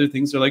 maybe other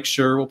things are like,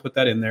 sure, we'll put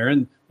that in there,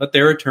 and let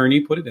their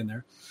attorney put it in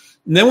there.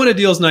 And then when a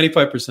deal is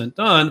 95%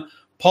 done,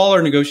 Paul,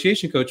 our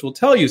negotiation coach, will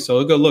tell you so.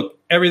 He'll go, look,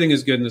 everything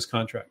is good in this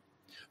contract.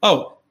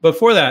 Oh,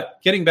 before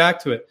that, getting back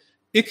to it,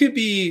 it could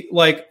be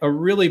like a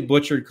really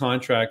butchered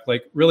contract,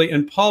 like really,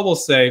 and Paul will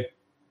say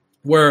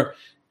where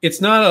it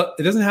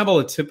doesn't have all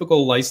the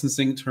typical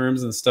licensing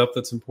terms and stuff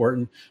that's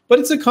important, but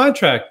it's a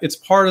contract. It's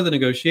part of the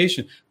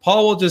negotiation.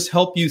 Paul will just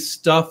help you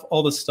stuff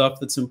all the stuff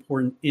that's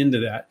important into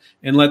that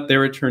and let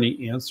their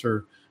attorney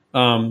answer,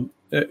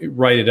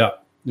 write it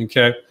up.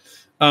 Okay.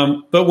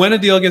 But when a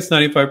deal gets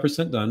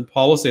 95% done,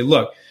 Paul will say,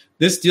 look,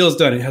 this deal is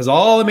done. It has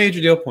all the major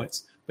deal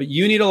points, but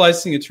you need a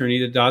licensing attorney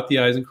to dot the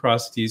I's and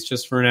cross the T's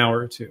just for an hour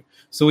or two.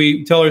 So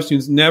we tell our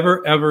students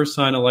never, ever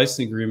sign a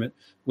licensing agreement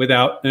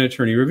without an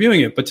attorney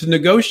reviewing it. But to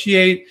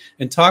negotiate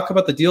and talk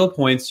about the deal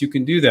points, you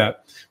can do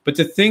that. But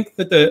to think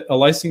that a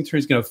licensing attorney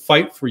is going to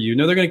fight for you,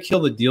 no, they're going to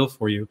kill the deal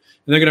for you. And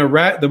they're going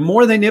to the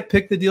more they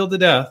nitpick the deal to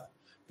death,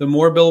 the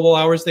more billable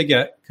hours they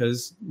get.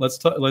 Because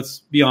let's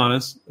be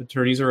honest,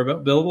 attorneys are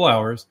about billable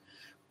hours.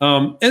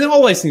 And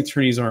all licensing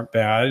attorneys aren't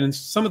bad, and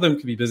some of them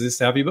can be business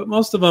savvy, but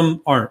most of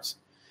them aren't.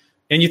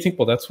 And you think,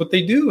 well, that's what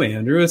they do,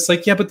 Andrew. It's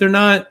like, yeah, but they're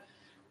not.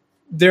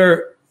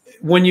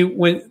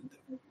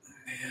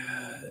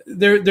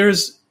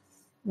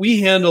 We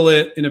handle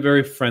it in a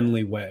very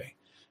friendly way,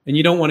 and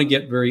you don't want to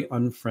get very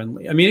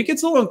unfriendly. I mean, it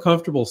gets a little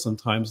uncomfortable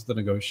sometimes, the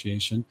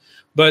negotiation,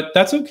 but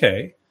that's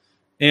okay.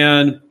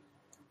 And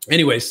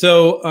anyway,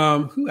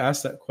 so who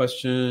asked that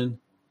question?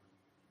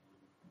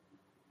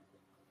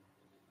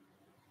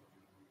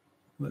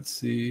 Let's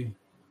see.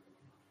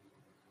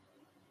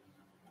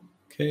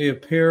 Okay,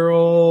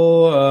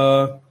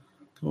 apparel.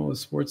 Come on with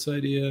sports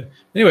idea.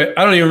 Anyway,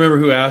 I don't even remember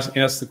who asked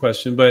the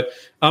question, but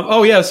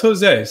it's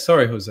Jose.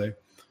 Sorry, Jose.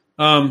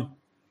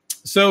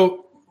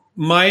 So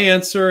my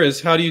answer is,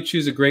 how do you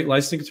choose a great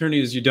licensing attorney?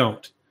 Is you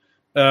don't.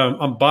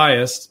 I'm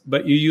biased,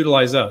 but you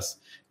utilize us.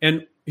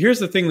 And here's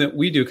the thing that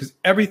we do, because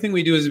everything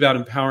we do is about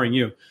empowering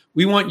you.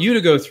 We want you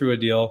to go through a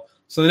deal.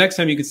 So the next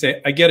time you can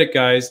say, I get it,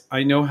 guys.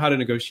 I know how to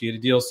negotiate a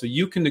deal. So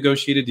you can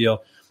negotiate a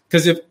deal.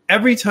 Because if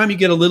every time you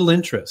get a little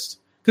interest,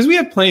 because we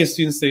have plenty of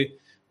students, they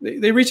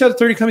reach out to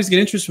 30 companies, get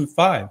interest from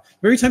 5.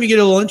 Every time you get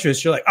a little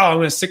interest, you're like, oh, I'm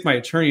going to stick my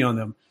attorney on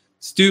them.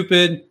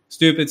 Stupid,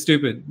 stupid,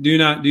 stupid. Do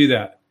not do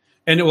that.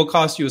 And it will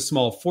cost you a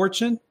small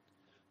fortune,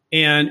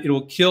 and it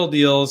will kill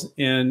deals,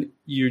 and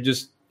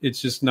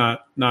it's just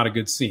not a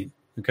good scene.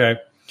 Okay.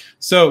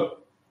 So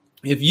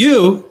if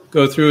you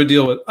go through a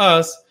deal with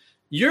us,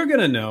 you're going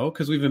to know,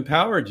 because we've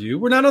empowered you.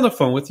 We're not on the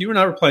phone with you. We're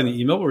not replying to the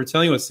email. But we're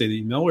telling you what to say in the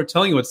email. We're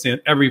telling you what to say on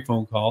every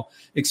phone call,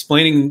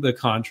 explaining the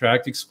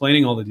contract,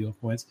 explaining all the deal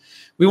points.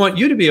 We want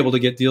you to be able to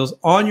get deals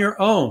on your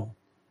own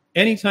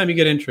anytime you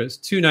get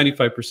interest to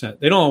 95%.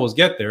 They don't always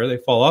get there. They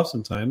fall off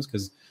sometimes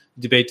because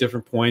debate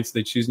different points.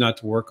 They choose not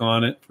to work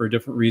on it for a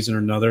different reason or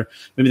another.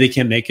 Maybe they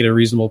can't make it a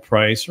reasonable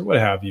price or what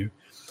have you.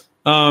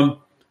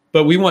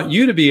 But we want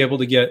you to be able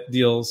to get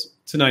deals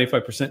to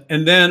 95%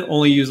 and then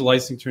only use a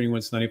licensing attorney when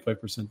it's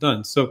 95%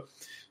 done. So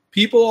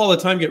People all the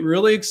time get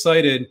really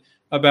excited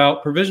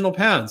about provisional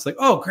patents. Like,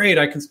 oh, great,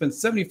 I can spend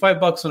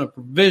 $75 on a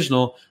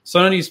provisional, so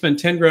I don't need to spend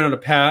 10 grand on a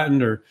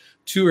patent or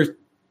two or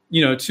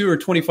 2,000 or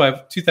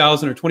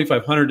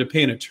 2,500 to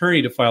pay an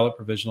attorney to file a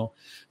provisional.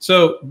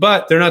 So,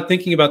 but they're not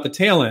thinking about the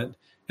tail end.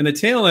 And the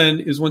tail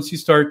end is once you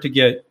start to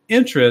get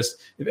interest,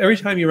 if every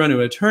time you run to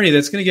an attorney,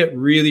 that's going to get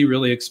really,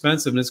 really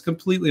expensive, and it's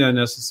completely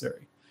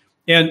unnecessary.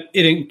 And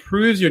it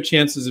improves your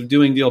chances of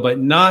doing deal by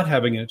not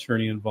having an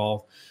attorney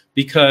involved,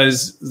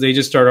 because they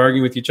just start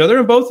arguing with each other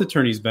and both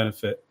attorneys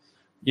benefit.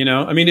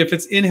 I mean, if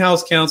it's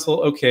in-house counsel,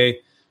 okay,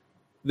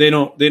 they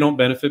don't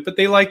benefit, but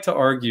they like to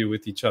argue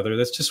with each other.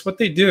 That's just what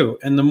they do.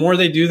 And the more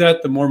they do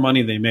that, the more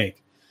money they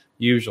make,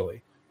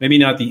 usually. Maybe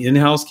not the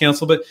in-house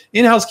counsel, but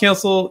in-house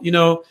counsel,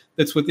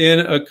 that's within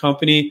a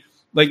company,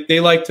 like they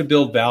like to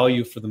build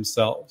value for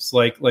themselves,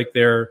 like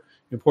they're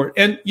important.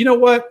 And you know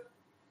what?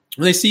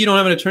 When they see you don't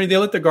have an attorney, they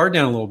let their guard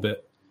down a little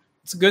bit.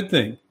 It's a good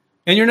thing.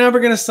 And you're never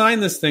going to sign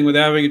this thing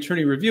without having an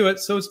attorney review it,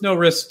 so it's no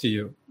risk to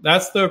you.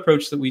 That's the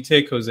approach that we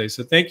take, Jose.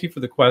 So thank you for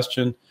the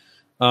question.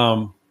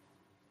 And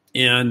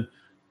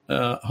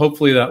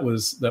hopefully that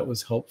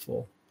was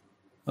helpful.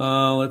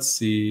 Let's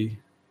see.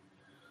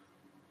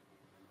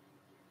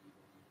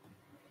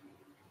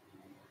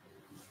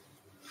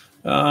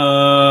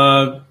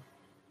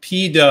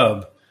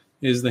 P-Dub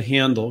is the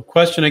handle.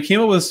 Question: I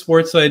came up with a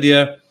sports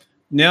idea.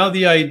 Now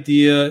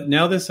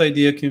this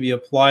idea can be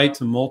applied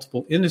to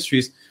multiple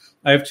industries.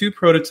 I have 2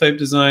 prototype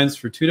designs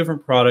for 2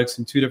 different products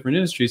in 2 different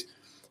industries.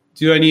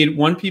 Do I need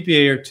 1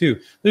 PPA or 2?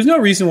 There's no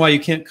reason why you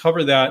can't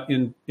cover that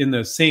in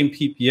the same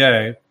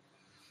PPA,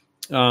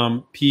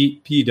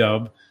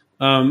 P-Dub.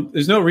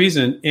 There's no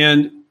reason.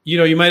 And,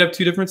 you might have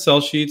 2 different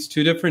sell sheets,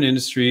 2 different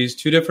industries,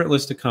 2 different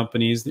list of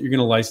companies that you're going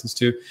to license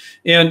to.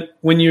 And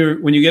when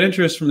you get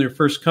interest from their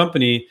first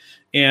company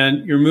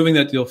and you're moving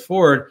that deal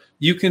forward,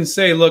 you can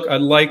say, look,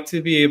 I'd like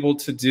to be able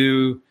to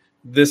do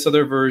this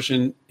other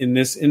version in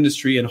this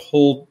industry and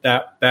hold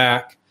that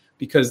back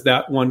because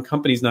that one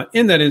company is not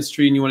in that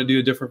industry and you want to do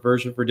a different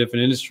version for a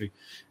different industry.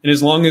 And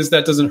as long as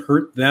that doesn't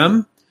hurt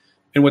them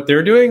and what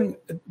they're doing,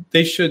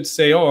 they should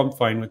say, oh, I'm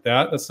fine with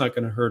that. That's not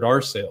going to hurt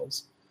our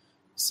sales.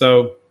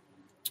 So,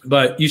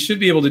 but you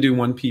should be able to do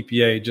 1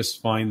 PPA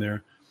just fine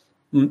there.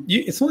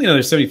 It's only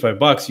another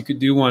 $75. You could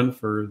do one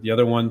for the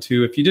other one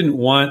too. If you didn't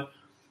want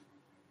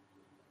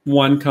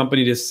one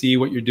company to see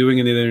what you're doing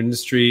in the other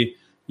industry,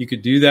 you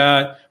could do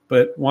that.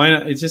 But why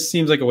not? It just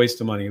seems like a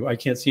waste of money. I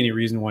can't see any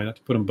reason why not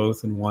to put them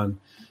both in one.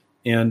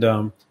 And,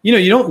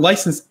 you don't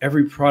license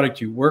every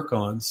product you work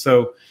on.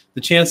 So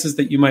the chances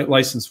that you might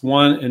license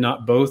one and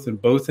not both in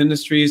both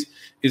industries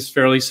is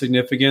fairly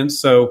significant.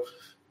 So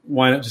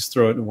why not just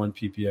throw it in 1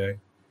 PPA?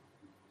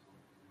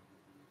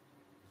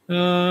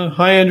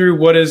 Hi, Andrew.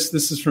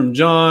 This is from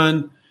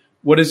John.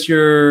 What is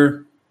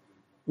your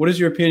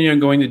opinion on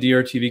going to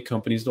DRTV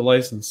companies to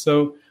license?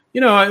 So,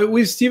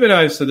 Steve and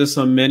I have said this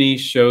on many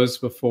shows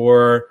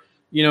before.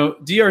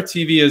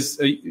 DRTV is,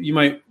 you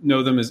might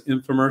know them as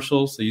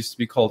infomercials. They used to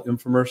be called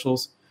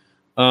infomercials.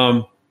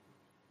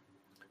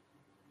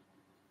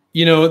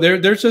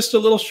 They're just a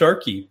little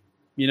sharky.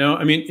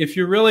 I mean, if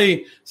you're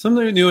really, some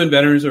of the new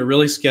inventors are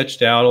really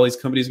sketched out. All these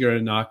companies are going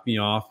to knock me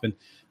off. And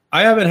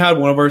I haven't had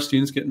one of our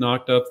students get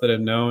knocked up that I've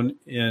known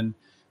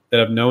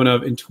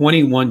of in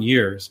 21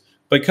 years.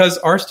 Because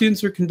our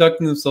students are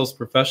conducting themselves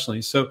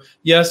professionally. So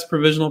yes,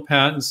 provisional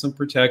patents, some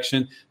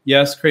protection.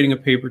 Yes, creating a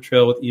paper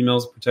trail with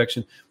emails of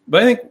protection.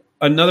 But I think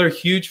another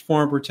huge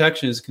form of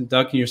protection is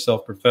conducting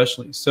yourself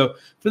professionally. So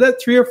for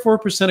that 3 or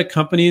 4% of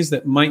companies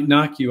that might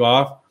knock you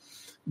off,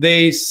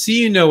 they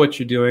see you know what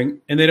you're doing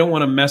and they don't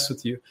want to mess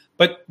with you.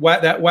 But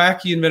that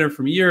wacky inventor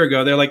from a year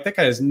ago, they're like, that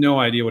guy has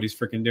no idea what he's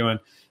freaking doing.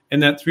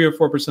 And that 3 or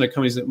 4% of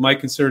companies that might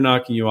consider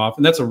knocking you off,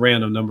 and that's a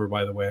random number,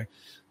 by the way,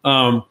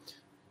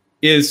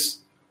 is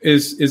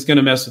going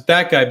to mess with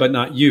that guy, but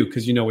not you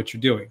because you know what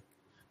you're doing.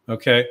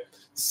 Okay.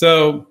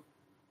 So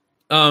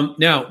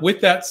now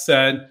with that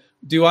said,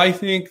 do I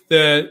think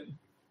that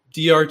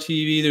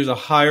DRTV, there's a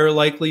higher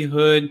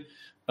likelihood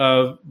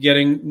of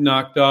getting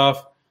knocked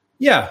off?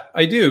 Yeah,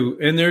 I do.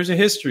 And there's a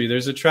history.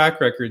 There's a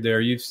track record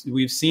there.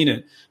 We've seen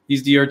it.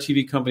 These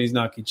DRTV companies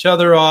knock each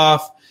other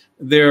off.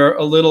 They're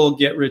a little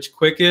get rich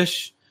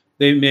quickish.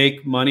 They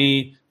make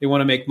money. They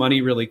want to make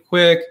money really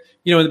quick.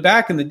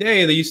 Back in the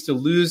day, they used to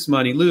lose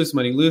money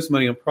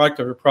on product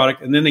over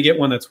product. And then they get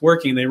one that's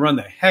working. They run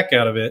the heck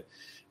out of it.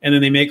 And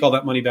then they make all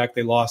that money back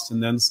they lost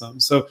and then some.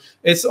 So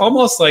it's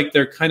almost like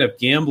they're kind of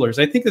gamblers.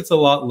 I think it's a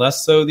lot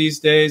less so these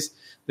days.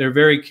 They're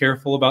very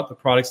careful about the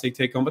products they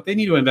take on, but they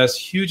need to invest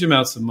huge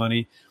amounts of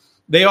money.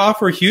 They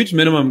offer huge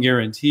minimum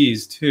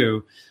guarantees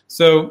too.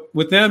 So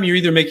with them, you're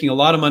either making a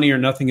lot of money or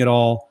nothing at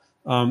all.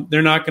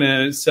 They're not going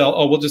to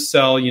sell, we'll just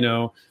sell,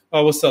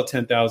 we'll sell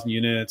 10,000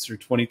 units or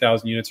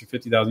 20,000 units or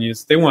 50,000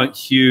 units. They want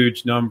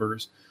huge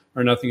numbers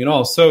or nothing at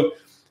all. So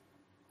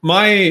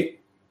my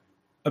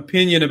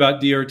opinion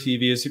about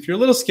DRTV is if you're a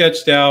little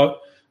sketched out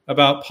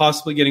about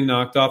possibly getting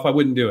knocked off, I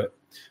wouldn't do it.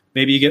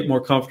 Maybe you get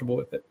more comfortable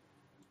with it.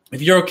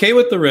 If you're okay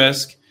with the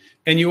risk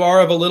and you are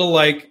of a little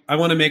like, I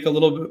want to make a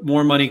little bit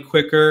more money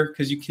quicker,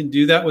 because you can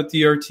do that with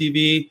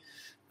DRTV,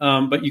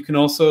 but you can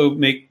also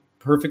make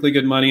perfectly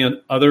good money on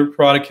other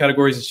product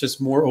categories. It's just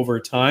more over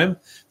time.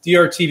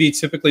 DRTV,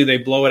 typically they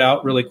blow it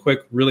out really quick,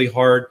 really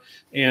hard,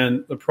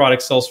 and the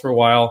product sells for a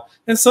while.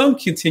 And some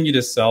continue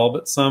to sell,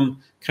 but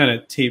some kind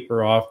of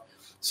taper off.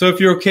 So if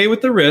you're okay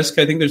with the risk,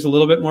 I think there's a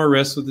little bit more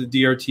risk with the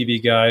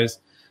DRTV guys.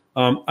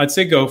 I'd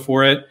say go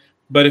for it.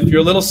 But if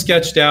you're a little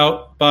sketched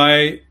out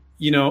by,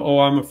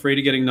 I'm afraid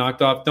of getting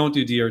knocked off, don't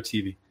do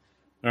DRTV.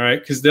 All right?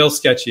 Because they'll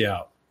sketch you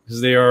out,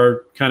 because they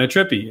are kind of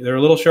trippy. They're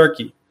a little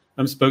sharky.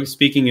 I'm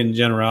speaking in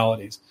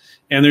generalities.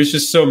 And there's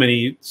just so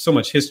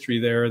much history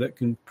there that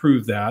can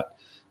prove that.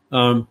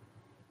 But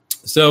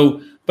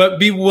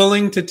be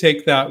willing to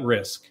take that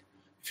risk.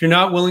 If you're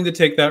not willing to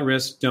take that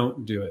risk,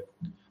 don't do it.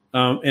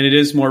 And it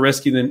is more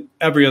risky than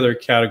every other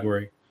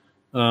category.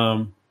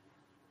 So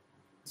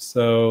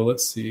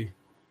let's see.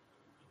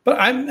 But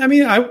I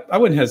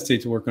wouldn't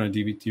hesitate to work on a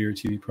DVD or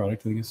TV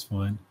product. I think it's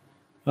fine.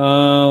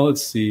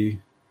 Let's see.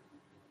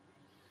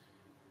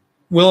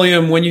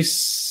 William, when you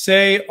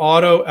say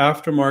auto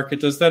aftermarket,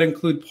 does that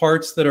include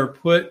parts that are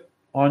put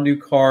on new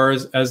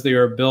cars as they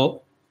are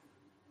built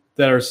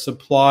that are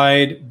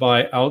supplied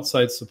by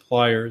outside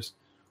suppliers,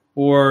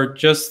 or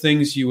just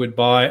things you would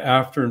buy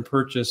after you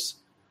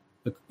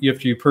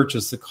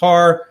purchase the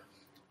car?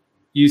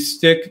 You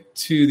stick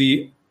to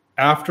the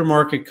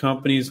aftermarket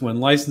companies when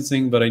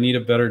licensing, but I need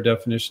a better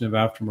definition of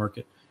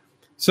aftermarket.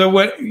 So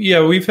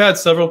we've had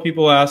several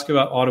people ask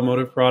about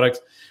automotive products.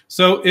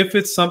 So if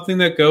it's something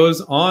that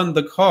goes on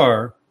the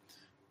car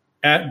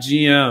at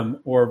GM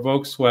or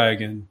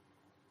Volkswagen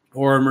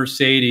or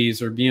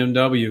Mercedes or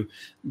BMW,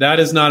 that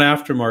is not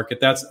aftermarket.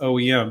 That's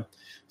OEM.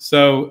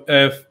 So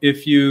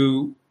if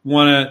you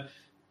want to,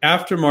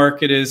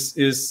 aftermarket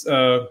is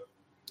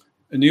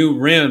new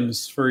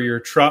rims for your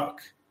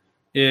truck.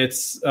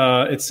 It's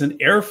an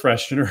air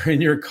freshener in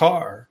your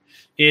car.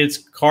 It's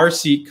car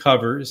seat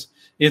covers.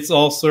 It's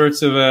all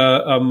sorts of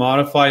a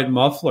modified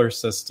muffler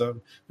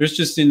system. There's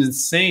just an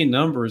insane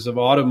numbers of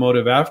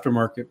automotive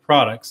aftermarket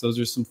products. Those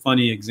are some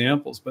funny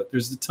examples, but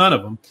there's a ton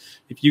of them.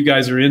 If you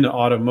guys are into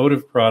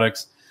automotive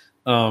products,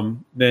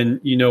 then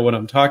you know what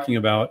I'm talking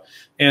about.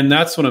 And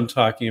that's what I'm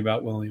talking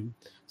about, William.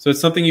 So it's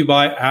something you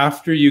buy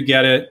after you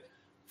get it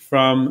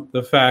from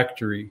the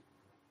factory.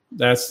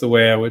 That's the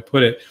way I would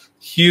put it.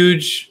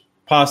 Huge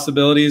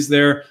possibilities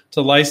there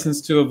to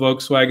license to a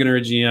Volkswagen or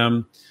a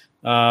GM.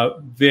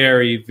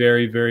 Very,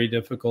 very, very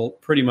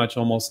difficult. Pretty much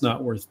almost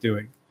not worth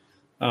doing.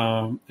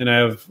 And I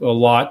have a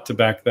lot to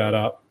back that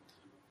up.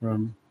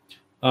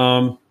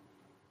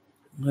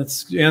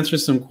 Let's answer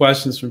some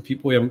questions from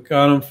people we haven't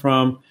got them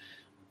from.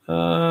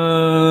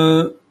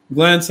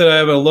 Glenn said, I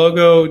have a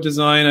logo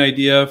design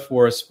idea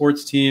for a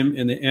sports team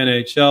in the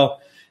NHL.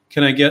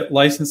 Can I get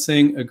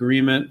licensing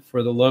agreement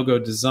for the logo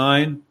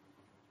design?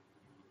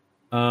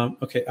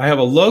 Okay, I have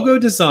a logo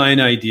design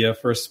idea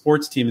for a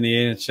sports team in the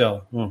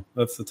NHL. Oh,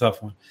 that's the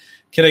tough one.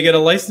 Can I get a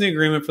licensing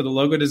agreement for the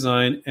logo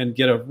design and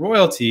get a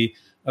royalty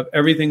of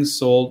everything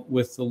sold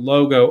with the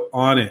logo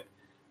on it?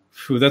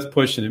 Phew, that's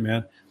pushing it,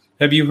 man.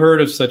 Have you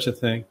heard of such a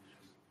thing?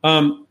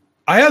 I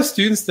have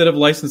students that have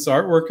licensed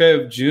artwork.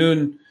 I have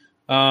June,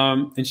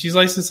 and she's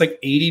licensed like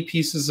 80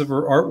 pieces of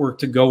her artwork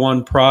to go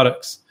on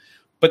products.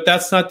 But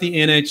that's not the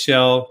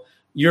NHL.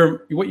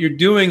 What you're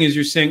doing is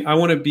you're saying, I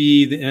want to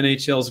be the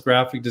NHL's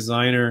graphic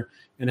designer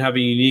and have a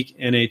unique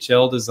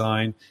NHL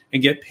design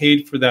and get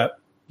paid for that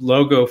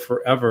logo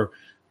forever.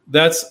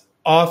 That's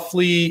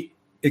awfully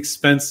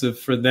expensive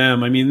for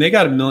them. I mean, they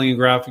got 1 million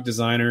graphic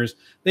designers.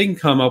 They can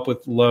come up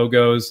with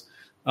logos.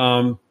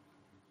 June,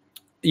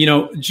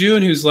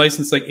 who's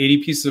licensed like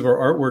 80 pieces of her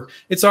artwork,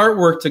 it's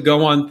artwork to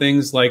go on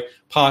things like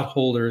pot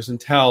holders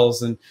and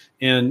towels and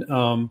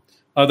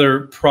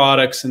other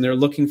products, and they're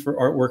looking for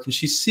artwork. And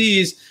she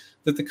sees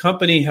that the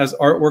company has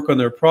artwork on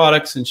their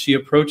products, and she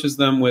approaches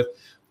them with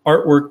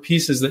artwork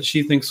pieces that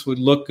she thinks would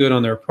look good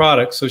on their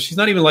product. So she's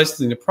not even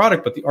licensing the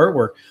product, but the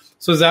artwork.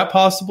 So is that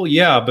possible?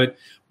 Yeah, but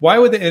why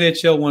would the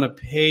NHL want to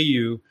pay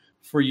you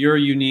for your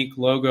unique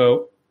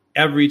logo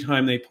every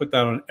time they put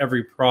that on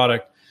every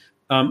product?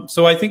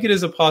 So I think it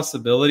is a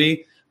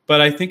possibility, but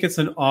I think it's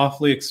an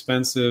awfully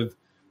expensive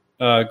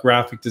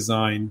graphic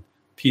design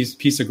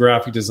piece of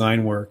graphic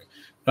design work.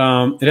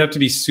 It'd have to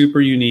be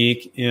super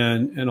unique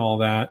and all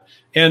that.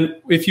 And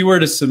if you were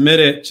to submit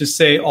it, just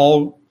say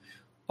all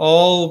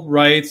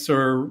rights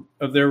or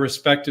of their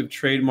respective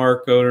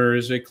trademark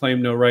owners, they claim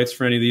no rights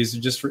for any of these,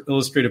 just for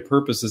illustrative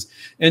purposes.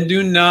 And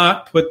do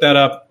not put that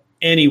up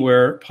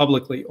anywhere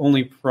publicly,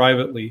 only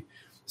privately.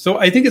 So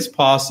I think it's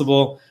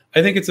possible.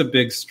 I think it's a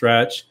big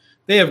stretch.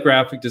 They have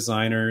graphic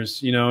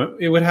designers.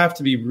 It would have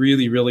to be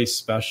really, really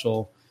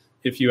special.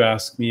 If you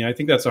ask me, I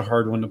think that's a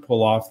hard one to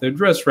pull off. They'd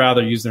just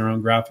rather use their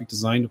own graphic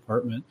design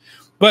department.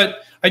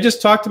 But I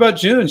just talked about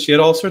June. She had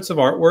all sorts of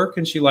artwork,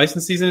 and she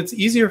licensed these, and it's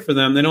easier for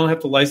them. They don't have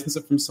to license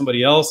it from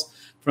somebody else.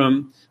 They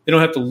don't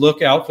have to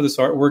look out for this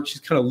artwork. She's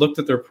kind of looked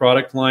at their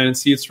product line and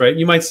see it's right. And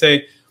you might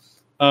say,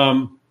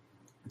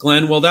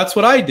 Glenn, well, that's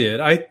what I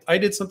did. I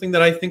did something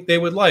that I think they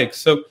would like.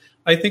 So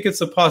I think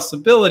it's a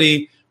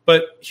possibility,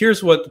 but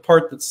here's what the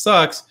part that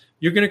sucks.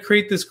 You're going to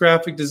create this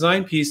graphic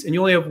design piece and you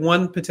only have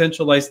one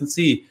potential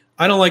licensee.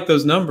 I don't like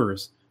those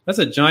numbers. That's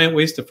a giant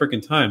waste of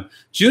freaking time.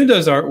 June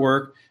does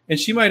artwork and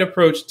she might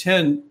approach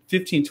 10,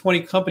 15,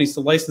 20 companies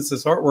to license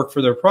this artwork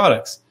for their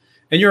products.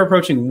 And you're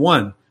approaching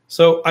one.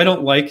 So I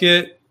don't like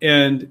it.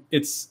 And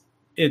I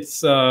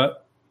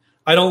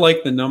don't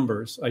like the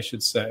numbers, I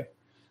should say.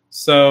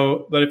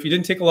 So, but if you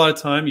didn't take a lot of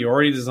time, you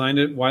already designed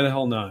it, why the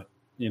hell not?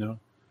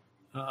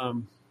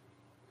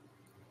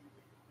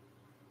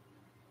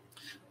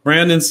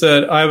 Brandon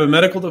said, I have a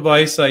medical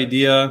device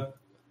idea.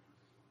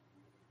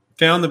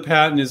 Found the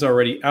patent is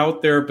already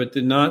out there, but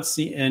did not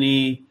see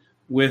any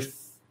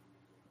with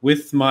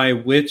my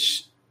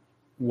which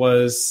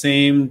was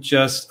same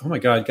just, oh my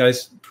God,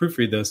 guys,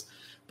 proofread this.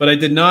 But I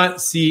did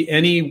not see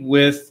any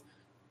with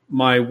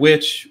my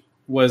which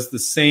was the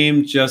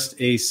same, just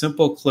a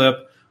simple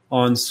clip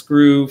on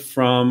screw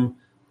from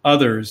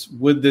others.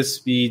 Would this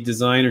be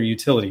design or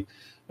utility?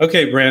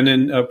 Okay,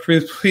 Brandon,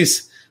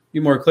 please be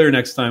more clear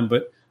next time.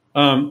 But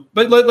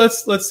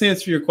let's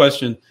answer your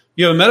question.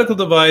 You have a medical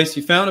device.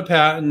 You found a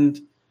patent.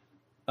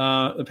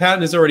 The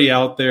patent is already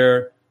out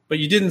there, but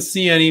you didn't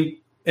see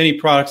any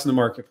products in the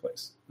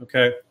marketplace.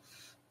 Okay,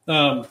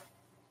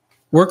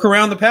 work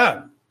around the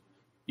patent.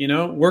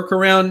 Work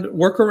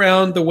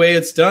around the way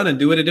it's done and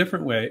do it a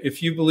different way.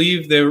 If you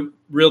believe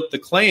the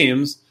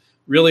claims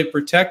really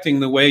protecting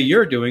the way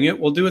you're doing it,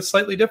 we'll do it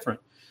slightly different.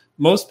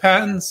 Most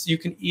patents, you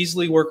can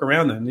easily work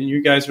around them. And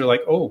you guys are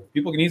like, oh,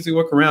 people can easily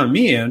work around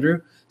me,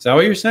 Andrew. Is that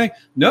what you're saying?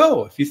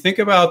 No. If you think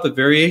about the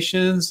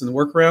variations and the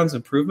workarounds,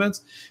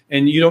 improvements,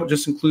 and you don't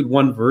just include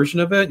one version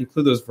of it,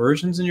 include those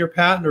versions in your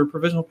patent or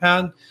provisional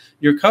patent,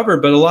 you're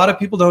covered. But a lot of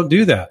people don't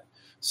do that.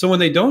 So when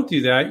they don't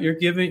do that,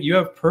 you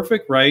have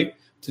perfect right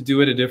to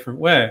do it a different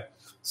way.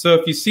 So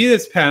if you see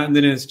this patent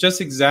and it's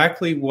just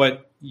exactly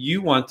what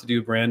you want to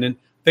do, Brandon,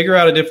 figure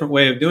out a different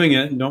way of doing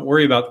it and don't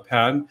worry about the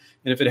patent.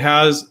 And if it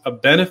has a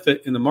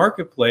benefit in the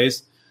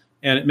marketplace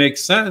and it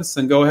makes sense,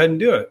 then go ahead and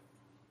do it.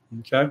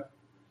 Okay.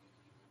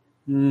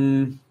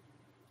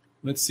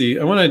 Let's see.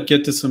 I want to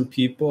get to some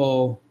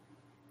people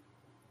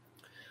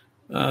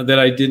that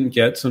I didn't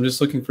get. So I'm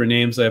just looking for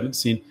names I haven't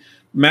seen.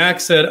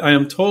 Max said, I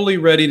am totally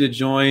ready to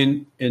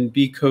join and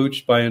be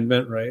coached by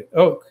InventRight.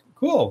 Oh,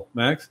 cool,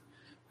 Max.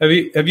 Have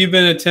you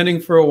been attending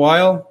for a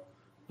while?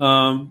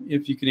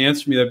 If you can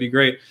answer me, that'd be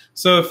great.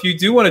 So if you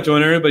do want to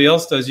join, everybody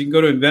else does, you can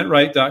go to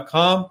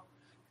inventright.com,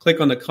 click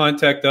on the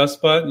Contact Us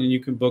button, and you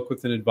can book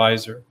with an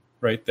advisor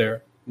right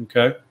there.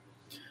 Okay.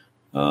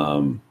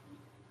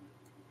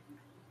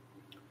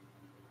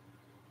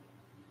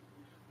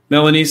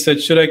 Melanie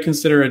said, should I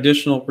consider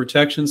additional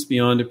protections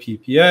beyond a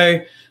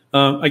PPA?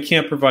 I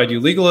can't provide you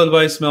legal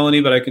advice,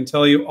 Melanie, but I can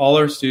tell you all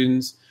our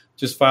students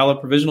just file a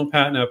provisional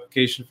patent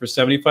application for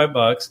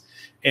 $75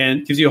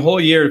 and gives you a whole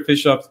year to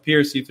fish off the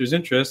pier, see if there's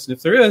interest. And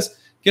if there is,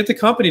 get the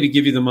company to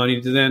give you the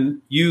money to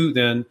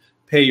then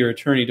pay your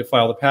attorney to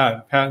file the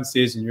patent. Patent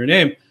stays in your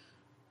name.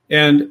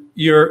 And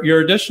your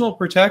additional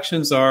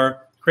protections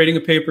are creating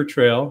a paper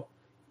trail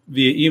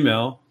via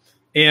email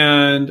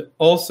and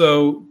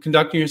also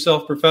conducting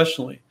yourself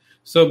professionally.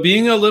 So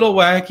being a little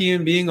wacky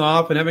and being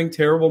off and having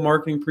terrible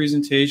marketing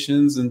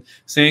presentations and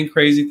saying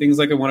crazy things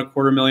like I want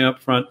 $250,000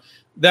 up front,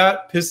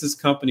 that pisses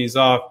companies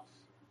off.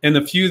 And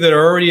the few that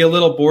are already a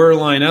little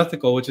borderline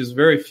ethical, which is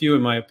very few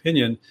in my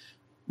opinion,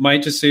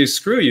 might just say,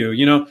 screw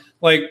you.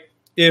 Like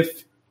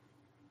if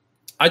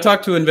I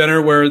talked to an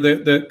inventor where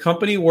the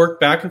company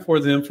worked back and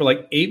forth with him for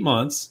like 8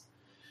 months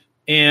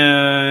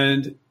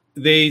and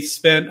they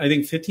spent, I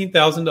think,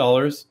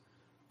 $15,000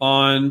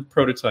 on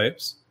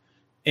prototypes.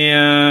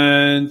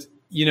 And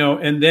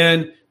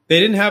then they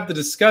didn't have the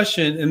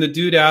discussion and the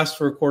dude asked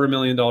for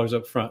 $250,000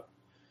 up front.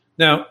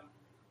 Now,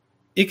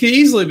 it could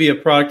easily be a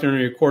product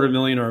under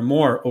 $250,000 or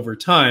more over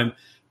time.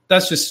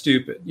 That's just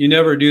stupid. You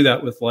never do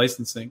that with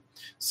licensing.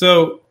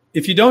 So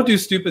if you don't do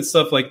stupid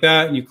stuff like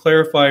that and you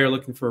clarify you're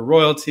looking for a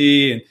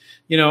royalty, and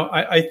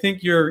I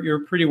think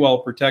you're pretty well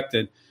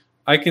protected.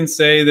 I can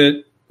say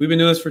that we've been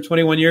doing this for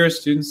 21 years,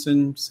 students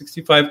in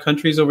 65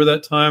 countries over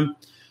that time.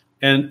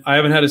 And I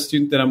haven't had a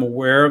student that I'm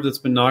aware of that's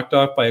been knocked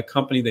off by a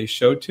company they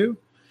showed to.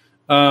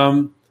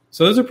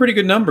 So those are pretty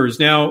good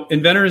numbers. Now,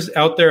 inventors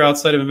out there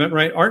outside of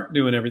InventRight aren't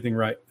doing everything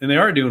right. And they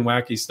are doing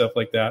wacky stuff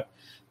like that.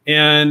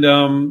 And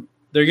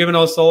they're giving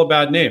us all a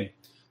bad name.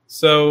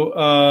 So,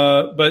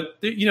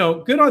 but,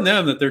 good on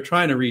them that they're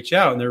trying to reach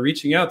out. And they're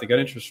reaching out. They got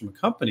interest from a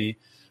company.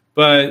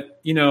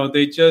 But,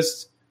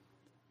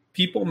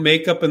 people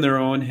make up in their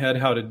own head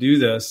how to do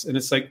this. And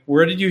it's like,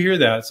 where did you hear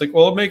that? It's like,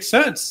 well, it makes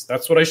sense.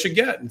 That's what I should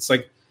get. And it's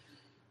like,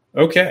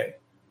 okay.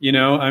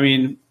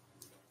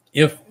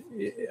 If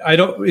I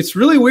don't, it's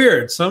really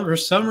weird. For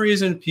some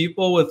reason,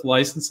 people with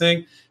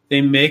licensing,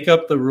 they make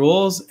up the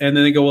rules and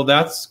then they go, well,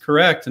 that's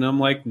correct. And I'm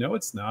like, no,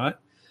 it's not.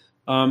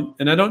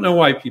 And I don't know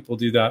why people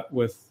do that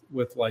with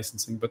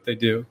licensing, but they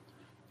do.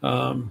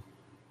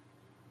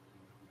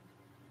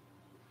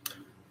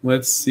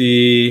 Let's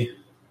see.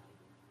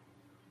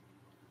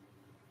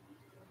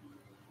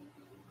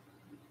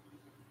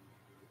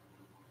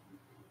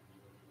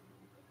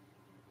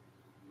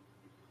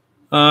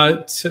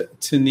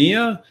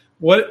 Tania,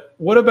 what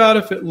about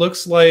if it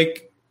looks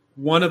like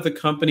one of the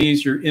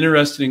companies you're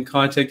interested in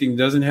contacting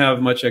doesn't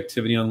have much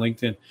activity on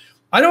LinkedIn?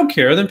 I don't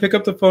care. Then pick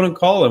up the phone and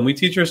call them. We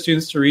teach our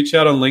students to reach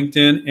out on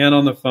LinkedIn and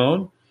on the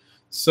phone.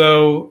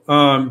 So,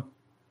 I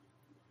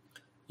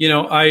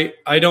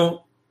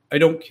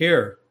don't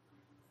care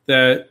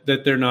that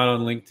they're not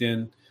on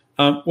LinkedIn.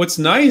 What's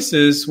nice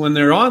is when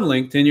they're on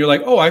LinkedIn, you're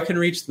like, oh, I can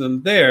reach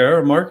them there,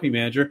 a marketing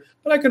manager,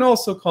 but I can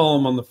also call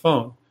them on the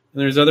phone.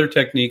 And there's other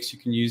techniques you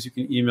can use. You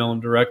can email them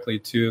directly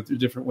too. There are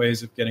different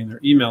ways of getting their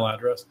email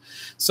address.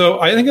 So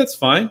I think that's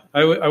fine.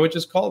 I would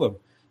just call them.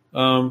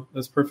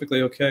 That's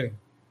perfectly okay.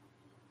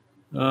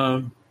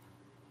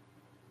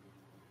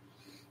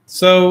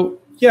 So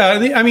yeah,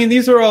 I mean,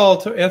 these are all,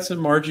 to answer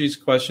Margie's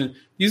question,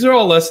 these are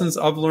all lessons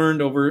I've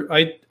learned over.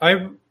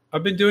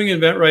 I've been doing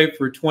InventRight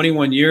for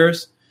 21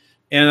 years,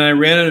 and I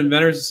ran an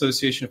Inventors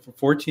Association for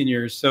 14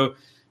 years. So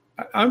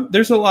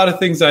there's a lot of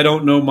things I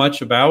don't know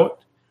much about.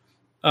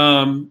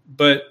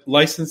 But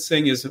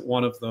licensing isn't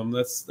one of them.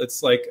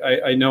 That's like,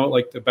 I know it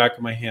like the back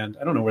of my hand.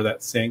 I don't know where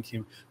that saying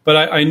came,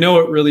 but I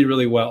know it really,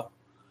 really well.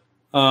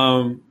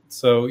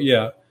 So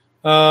yeah.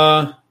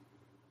 I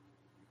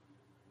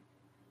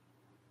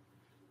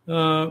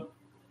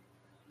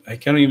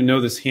can't even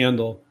know this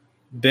handle.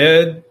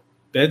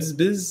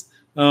 Bedsbiz.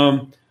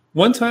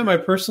 One time I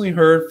personally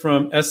heard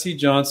from S.C.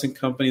 Johnson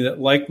Company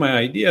that liked my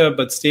idea,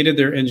 but stated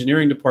their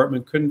engineering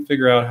department couldn't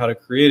figure out how to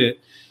create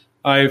it.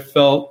 I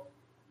felt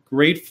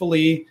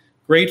grateful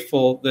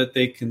that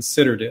they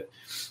considered it.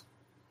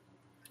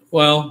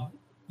 Well,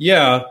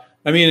 yeah.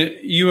 I mean,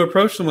 you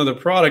approach them with a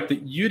product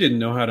that you didn't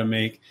know how to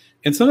make.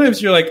 And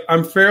sometimes you're like,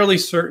 I'm fairly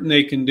certain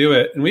they can do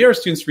it. And we have our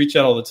students reach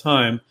out all the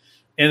time,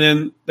 and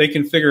then they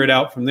can figure it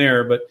out from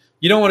there. But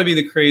you don't want to be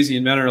the crazy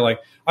inventor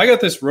like, I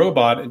got this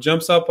robot, it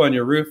jumps up on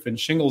your roof and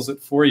shingles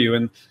it for you.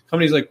 And the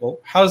company's like, well,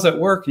 how does that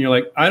work? And you're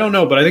like, I don't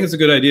know, but I think it's a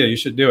good idea. You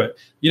should do it.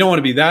 You don't want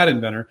to be that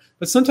inventor.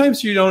 But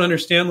sometimes you don't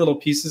understand little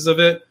pieces of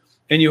it,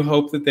 and you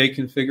hope that they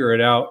can figure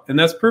it out. And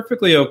that's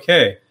perfectly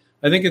okay.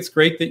 I think it's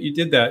great that you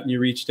did that and you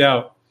reached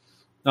out.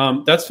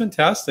 That's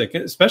fantastic,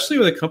 especially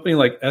with a company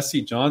like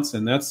S.C.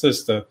 Johnson. That's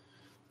a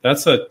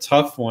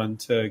tough one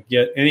to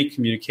get any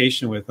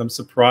communication with. I'm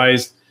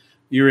surprised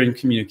you're in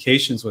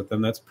communications with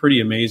them. That's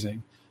pretty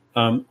amazing.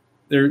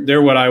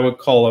 They're what I would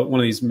call one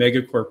of these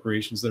mega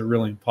corporations that are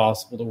really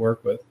impossible to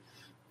work with.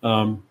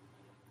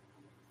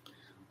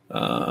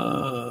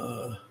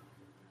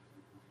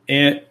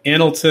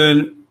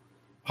 Anilton,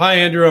 hi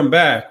Andrew, I'm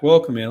back.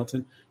 Welcome,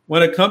 Anilton.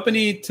 When a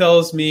company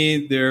tells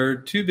me they're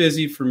too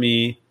busy for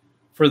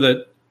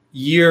the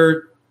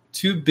year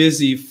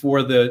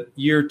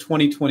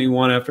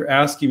 2021 after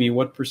asking me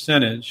what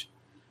percentage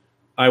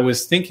I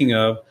was thinking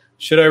of,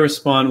 should I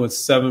respond with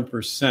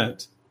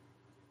 7%?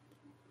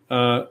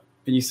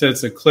 And you said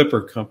it's a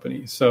Clipper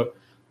company. So,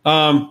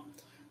 well,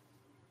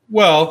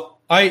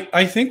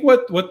 I think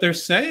what they're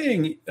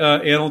saying,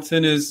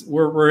 Anilton, is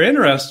we're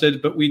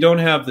interested, but we don't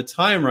have the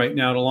time right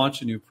now to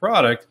launch a new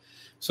product.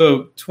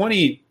 So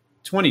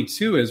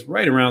 2022 is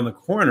right around the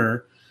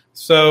corner.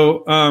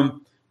 So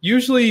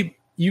usually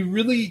you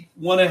really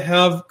want to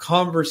have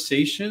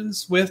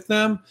conversations with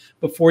them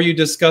before you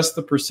discuss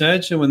the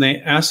percentage. And when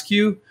they ask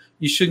you,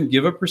 you shouldn't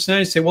give a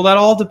percentage. Say, well, that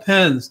all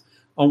depends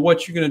on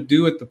what you're going to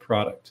do with the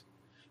product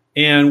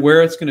and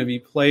where it's going to be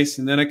placed.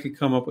 And then I could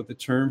come up with a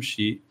term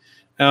sheet.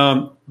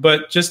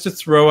 But just to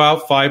throw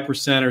out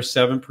 5% or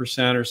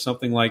 7% or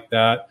something like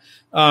that.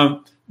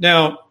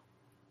 Now,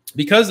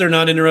 because they're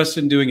not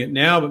interested in doing it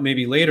now, but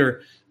maybe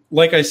later,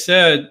 like I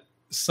said,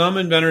 some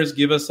inventors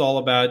give us all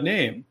a bad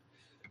name.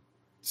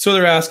 So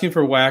they're asking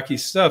for wacky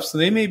stuff. So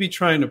they may be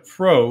trying to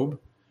probe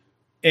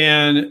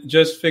and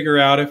just figure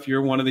out if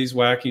you're one of these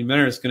wacky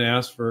inventors going to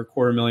ask for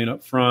 $250,000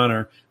 up front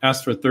or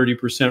ask for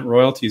 30%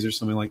 royalties or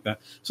something like that.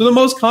 So the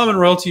most common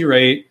royalty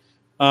rate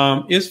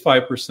is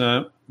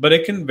 5%, but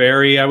it can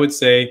vary. I would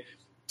say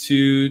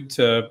 2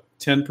 to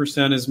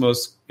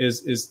 10%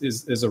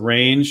 is a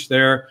range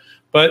there,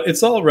 but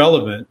it's all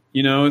relevant.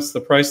 You know, it's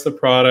the price of the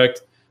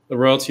product, the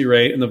royalty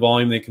rate, and the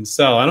volume they can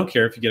sell. I don't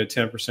care if you get a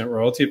 10%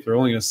 royalty. If they're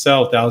only going to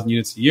sell 1,000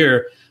 units a year,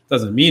 it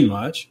doesn't mean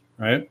much,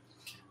 right?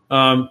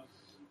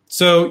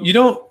 So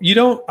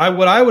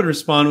what I would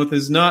respond with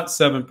is not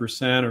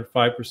 7% or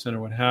 5%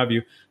 or what have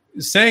you.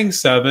 Saying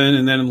 7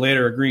 and then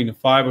later agreeing to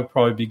 5 would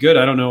probably be good.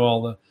 I don't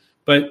know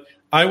but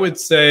I would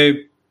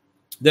say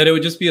that it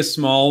would just be a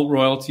small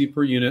royalty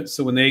per unit.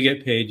 So when they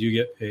get paid, you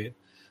get paid.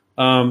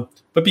 But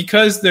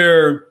because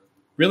they're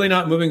really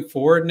not moving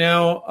forward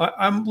now,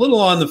 I'm a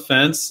little on the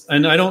fence,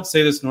 and I don't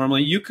say this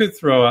normally. You could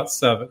throw out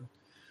 7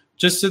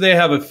 just so they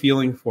have a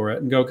feeling for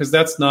it and go, because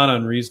that's not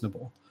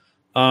unreasonable.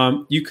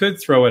 You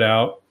could throw it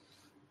out,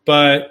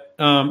 but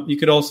you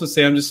could also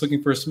say, I'm just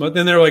looking for a small.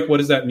 Then they're like, what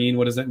does that mean?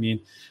 What does that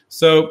mean?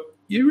 So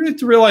you have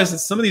to realize that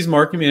some of these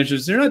marketing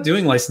managers, they're not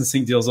doing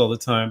licensing deals all the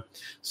time.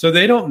 So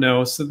they don't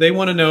know. So they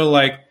want to know,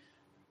 like,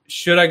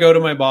 should I go to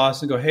my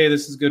boss and go, hey,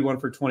 this is a good one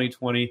for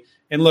 2020?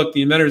 And look,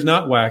 the inventor's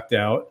not whacked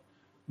out.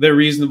 They're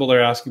reasonable.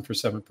 They're asking for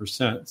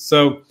 7%.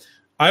 So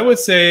I would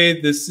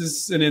say this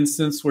is an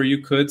instance where you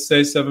could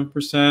say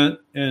 7%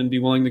 and be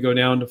willing to go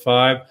down to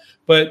 5%.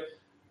 But,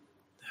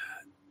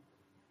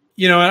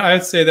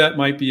 I'd say that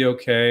might be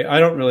okay.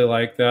 I don't really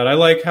like that. I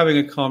like having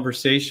a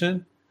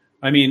conversation.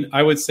 I mean,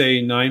 I would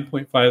say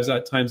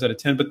 9.5 times out of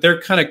 10, but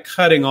they're kind of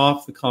cutting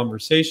off the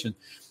conversation.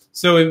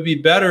 So it would be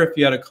better if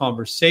you had a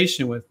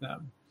conversation with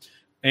them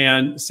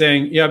and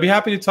saying, yeah, I'd be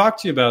happy to talk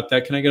to you about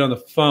that. Can I get on the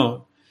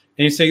phone?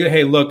 And you say,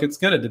 hey, look, it's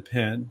going to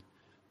depend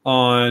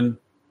on,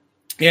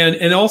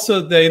 and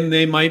also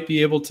they might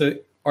be able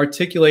to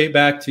articulate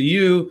back to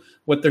you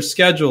what their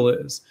schedule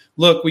is.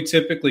 Look, we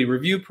typically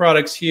review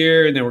products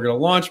here, and then we're going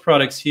to launch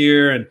products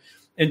here.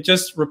 And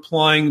just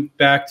replying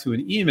back to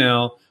an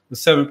email with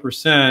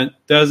 7%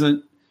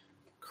 doesn't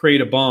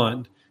create a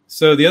bond.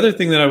 So the other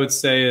thing that I would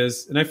say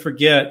is, and I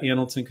forget,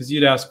 Hamilton, because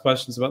you'd asked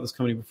questions about this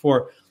company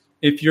before,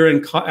 if you're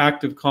in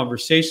active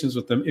conversations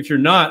with them. If you're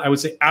not, I would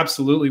say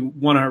absolutely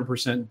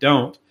 100%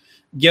 don't.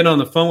 Get on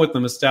the phone with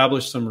them,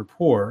 establish some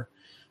rapport.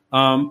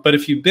 But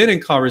if you've been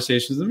in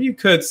conversations with them, you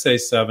could say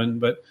 7,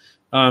 but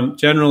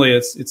generally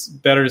it's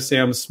better to say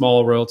I'm a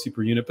small royalty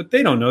per unit. But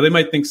they don't know. They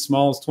might think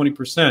small is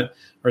 20%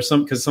 or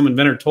because some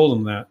inventor told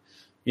them that.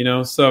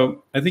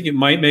 So I think it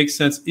might make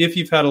sense if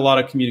you've had a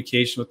lot of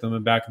communication with them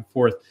and back and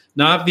forth,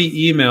 not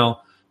via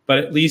email, but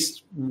at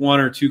least 1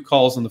 or 2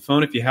 calls on the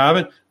phone. If you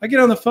haven't, I get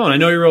on the phone. I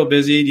know you're real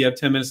busy. Do you have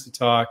 10 minutes to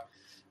talk?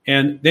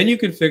 And then you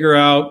can figure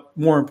out,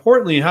 more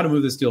importantly, how to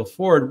move this deal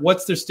forward.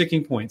 What's their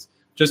sticking points?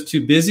 Just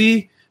too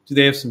busy? Do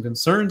they have some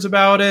concerns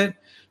about it?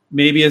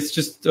 Maybe it's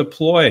just a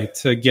ploy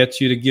to get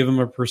you to give them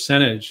a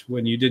percentage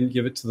when you didn't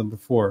give it to them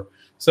before.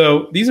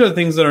 So these are the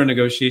things that our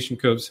negotiation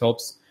coach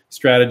helps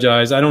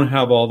strategize. I don't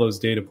have all those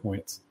data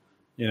points,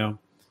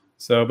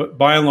 So, but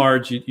by and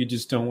large, you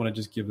just don't want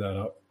to just give that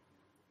up.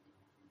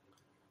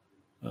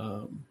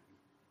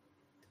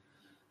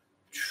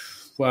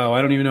 Wow,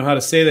 I don't even know how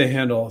to say the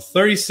handle.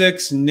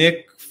 36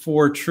 Nick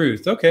for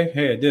Truth. Okay,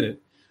 hey, I did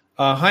it.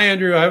 Hi,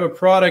 Andrew. I have a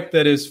product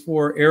that is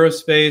for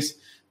aerospace.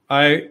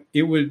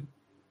 It would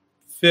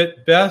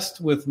fit best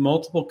with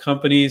multiple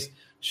companies.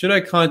 Should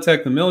I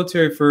contact the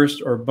military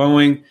first or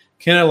Boeing?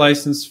 Can I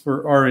license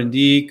for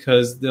R&D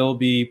because they'll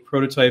be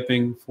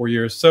prototyping for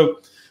years? So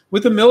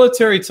with a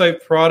military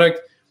type product,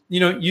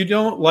 you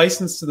don't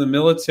license to the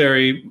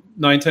military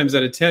 9 times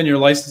out of 10. You're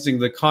licensing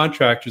the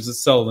contractors that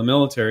sell the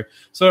military.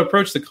 So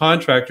approach the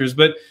contractors,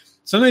 but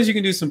sometimes you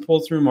can do some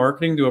pull-through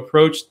marketing to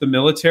approach the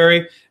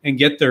military and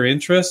get their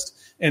interest,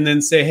 and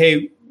then say,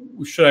 hey,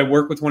 should I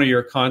work with one of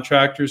your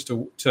contractors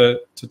to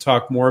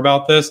talk more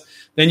about this?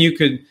 Then you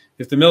could,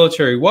 if the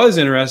military was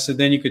interested,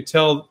 then you could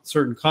tell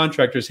certain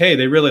contractors, hey,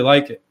 they really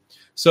like it.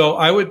 So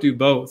I would do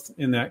both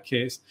in that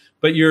case.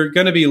 But you're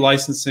going to be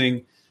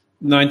licensing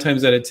 9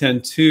 times out of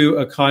 10 to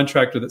a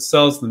contractor that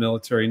sells the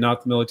military,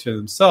 not the military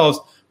themselves,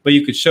 but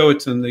you could show it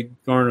to them to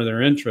garner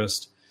their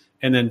interest,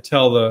 and then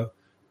tell the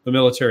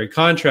military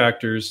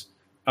contractors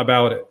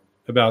about it,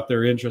 about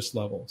their interest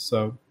level.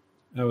 So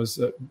that was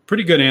a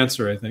pretty good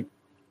answer, I think.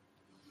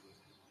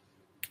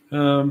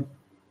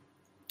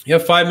 You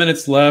have 5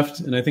 minutes left,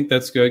 and I think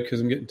that's good because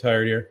I'm getting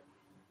tired here.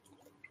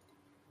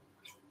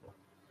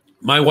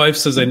 My wife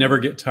says I never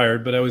get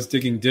tired, but I was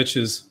digging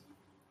ditches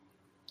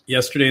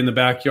yesterday in the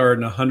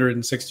backyard in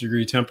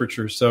 160-degree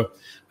temperature. So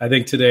I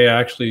think today I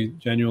actually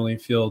genuinely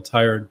feel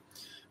tired.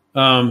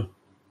 I'm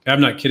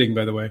not kidding,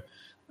 by the way.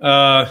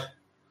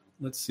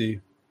 Let's see.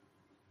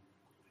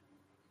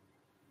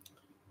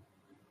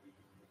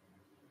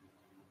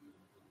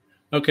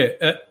 Okay.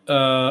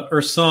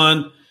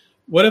 Ursan,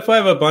 what if I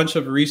have a bunch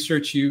of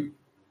research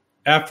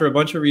after a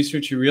bunch of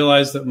research, you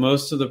realize that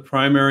most of the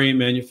primary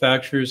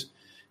manufacturers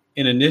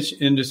in a niche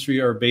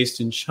industry are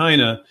based in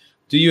China?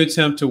 Do you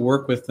attempt to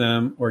work with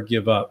them or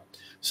give up?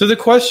 So the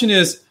question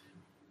is,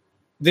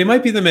 they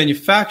might be the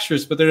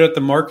manufacturers, but they're not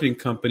the marketing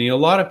company. A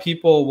lot of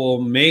people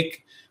will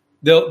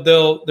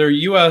they're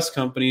U.S.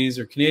 companies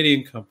or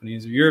Canadian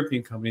companies or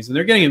European companies, and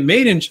they're getting it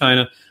made in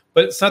China,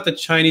 but it's not the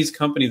Chinese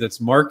company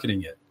that's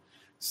marketing it.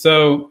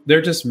 So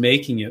they're just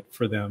making it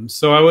for them.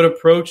 So I would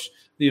approach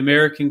the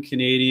American,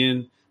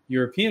 Canadian,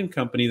 European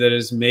company that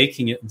is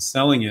making it and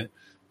selling it.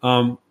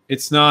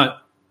 It's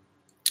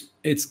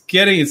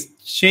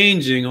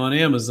changing on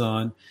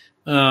Amazon,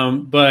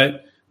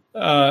 but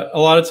a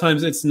lot of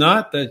times it's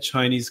not the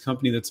Chinese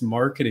company that's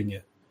marketing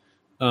it.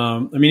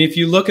 If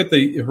you look at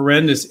the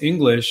horrendous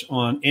English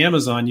on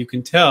Amazon, you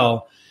can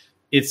tell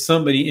it's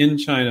somebody in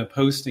China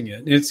posting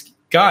it. And it's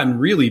gotten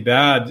really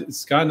bad.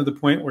 It's gotten to the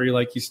point where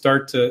you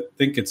start to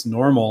think it's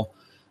normal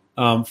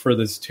for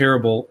this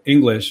terrible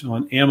English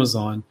on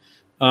Amazon.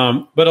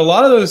 But a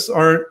lot of those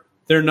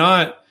they're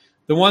not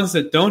the ones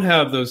that don't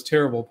have those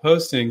terrible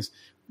postings.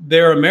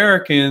 They're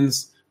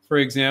Americans, for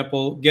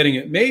example, getting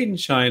it made in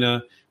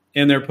China,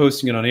 and they're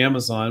posting it on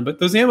Amazon. But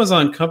those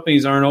Amazon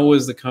companies aren't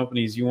always the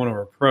companies you want to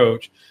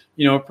approach.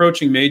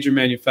 Approaching major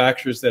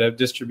manufacturers that have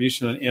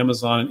distribution on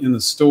Amazon in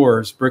the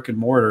stores, brick and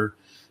mortar,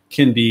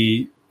 can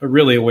be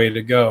really a way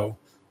to go.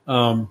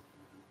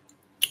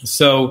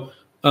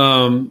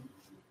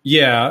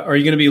 Yeah. Are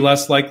you going to be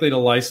less likely to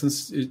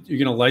license? You're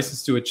going to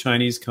license to a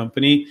Chinese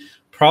company?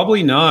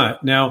 Probably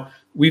not. Now,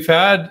 we've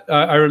had,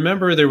 I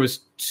remember there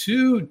was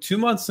two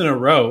months in a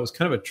row, it was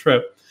kind of a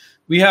trip.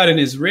 We had an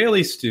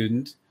Israeli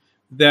student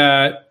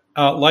that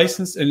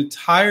licensed an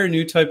entire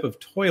new type of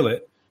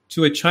toilet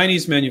to a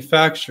Chinese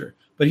manufacturer.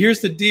 But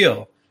here's the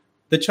deal.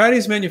 The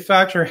Chinese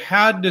manufacturer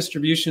had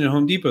distribution at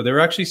Home Depot. They were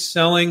actually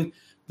selling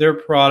their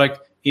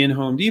product in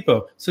Home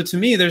Depot. So to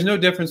me, there's no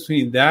difference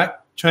between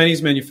that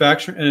Chinese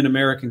manufacturer and an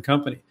American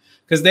company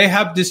because they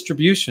have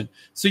distribution.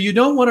 So you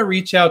don't want to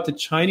reach out to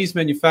Chinese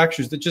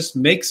manufacturers that just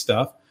make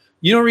stuff.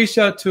 You don't reach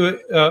out to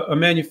a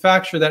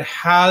manufacturer that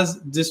has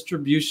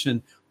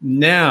distribution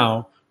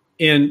now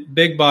in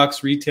big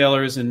box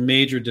retailers and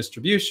major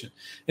distribution.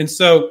 And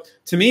so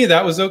to me,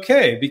 that was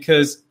okay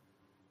because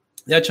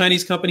that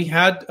Chinese company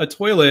had a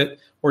toilet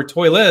or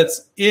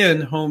toilets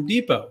in Home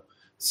Depot.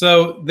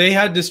 So they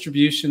had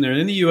distribution. They're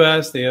in the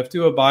U.S. They have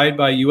to abide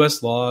by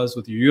U.S. laws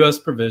with your U.S.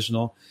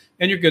 provisional,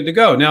 and you're good to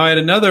go. Now, I had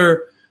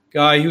another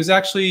guy who was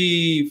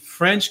actually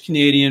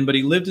French-Canadian, but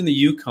he lived in the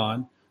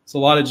Yukon. It's a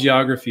lot of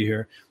geography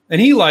here. And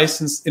he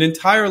licensed an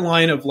entire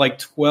line of like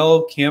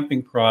 12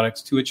 camping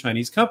products to a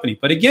Chinese company.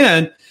 But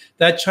again,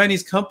 that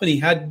Chinese company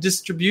had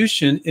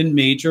distribution in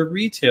major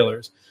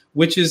retailers,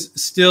 which is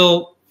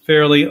still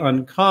fairly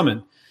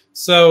uncommon.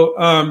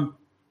 So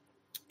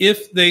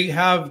if they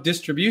have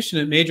distribution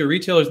at major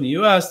retailers in the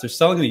U.S., they're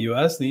selling in the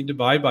U.S., they need to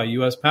abide by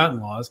U.S.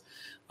 patent laws.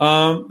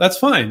 That's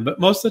fine. But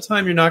most of the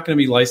time, you're not going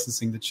to be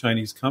licensing to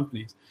Chinese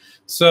companies.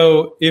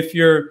 So if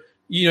you're,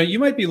 you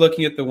might be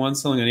looking at the one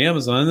selling on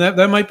Amazon, and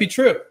that might be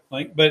true.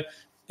 But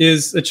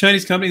is a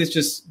Chinese company that's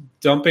just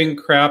dumping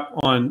crap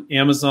on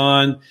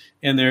Amazon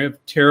and they're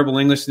terrible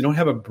English, they don't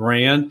have a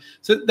brand.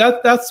 So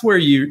that's where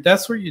you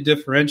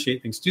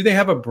differentiate things. Do they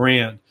have a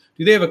brand?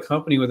 Do they have a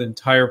company with an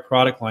entire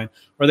product line?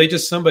 Or are they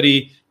just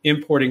somebody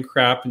importing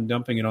crap and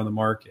dumping it on the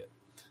market?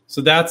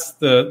 So that's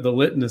the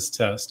litmus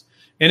test.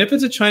 And if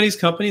it's a Chinese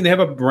company and they have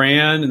a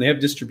brand and they have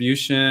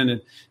distribution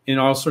and in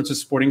all sorts of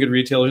sporting good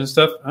retailers and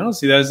stuff, I don't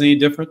see that as any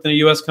different than a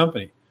U.S.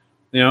 company.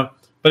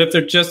 But if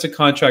they're just a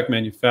contract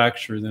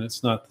manufacturer, then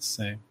it's not the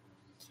same.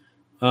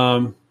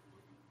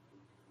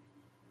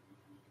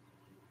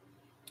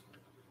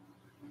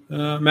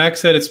 Max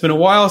said, it's been a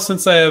while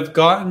since I have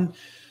gotten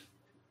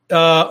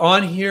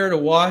on here to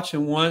watch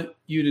and want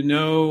you to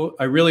know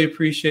I really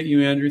appreciate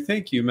you, Andrew.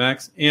 Thank you,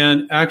 Max.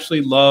 And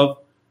actually love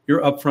your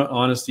upfront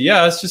honesty.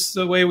 Yeah, it's just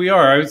the way we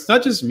are. It's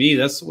not just me.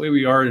 That's the way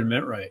we are at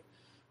InventRight.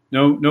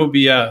 No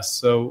BS.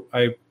 So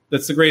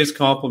that's the greatest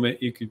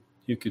compliment you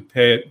could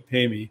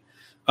pay me.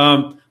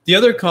 The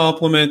other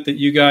compliment that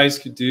you guys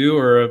could do,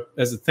 or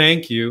as a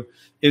thank you,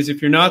 is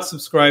if you're not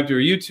subscribed to our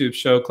YouTube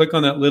show, click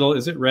on that little,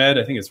 is it red?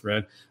 I think it's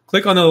red.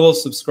 Click on the little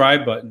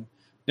subscribe button.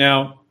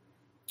 Now,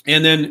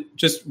 and then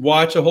just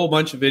watch a whole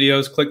bunch of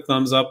videos, click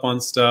thumbs up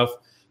on stuff.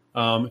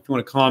 If you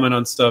want to comment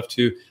on stuff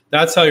too,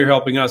 that's how you're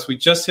helping us. We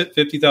just hit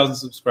 50,000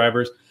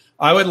 subscribers.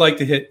 I would like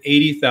to hit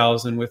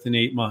 80,000 within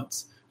 8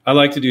 months. I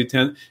like to do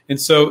 10. And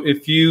so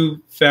if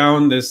you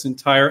found this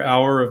entire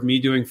hour of me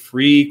doing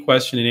free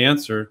question and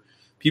answer,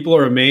 people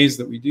are amazed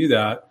that we do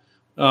that,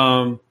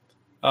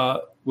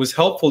 was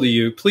helpful to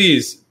you.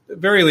 Please, at the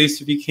very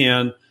least, if you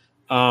can,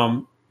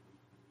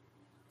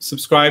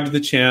 subscribe to the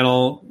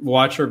channel,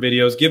 watch our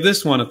videos, give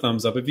this one a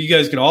thumbs up. If you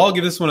guys could all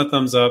give this one a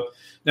thumbs up.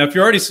 Now, if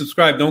you're already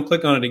subscribed, don't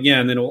click on it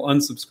again, then it will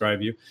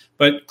unsubscribe you.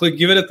 But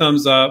give it a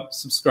thumbs up,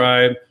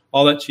 subscribe,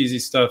 all that cheesy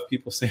stuff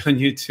people say on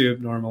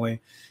YouTube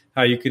normally,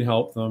 how you can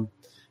help them.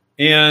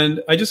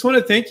 And I just want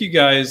to thank you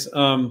guys.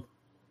 I'd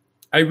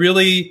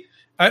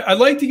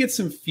like to get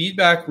some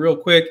feedback real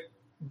quick.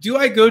 Do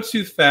I go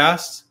too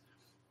fast?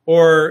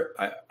 Or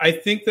I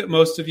think that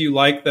most of you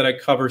like that I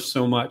cover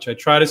so much.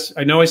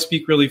 I know I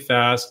speak really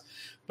fast,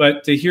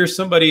 but to hear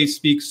somebody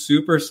speak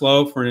super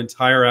slow for an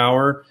entire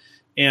hour,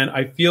 and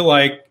I feel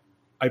like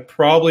I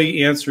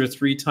probably answer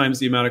 3 times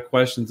the amount of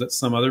questions that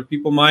some other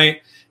people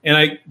might. And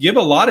I give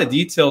a lot of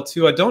detail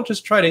too. I don't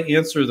just try to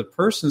answer the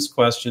person's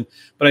question,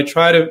 but I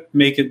try to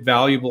make it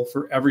valuable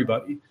for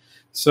everybody.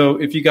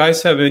 So if you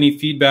guys have any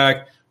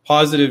feedback,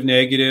 positive,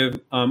 negative,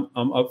 I'm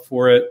up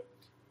for it.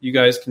 You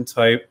guys can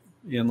type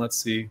in. Let's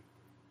see.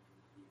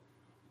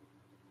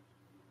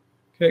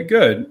 Okay,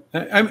 good.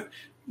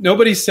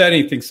 Nobody said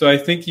anything, so I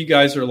think you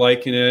guys are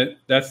liking it.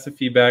 That's the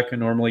feedback I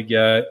normally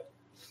get.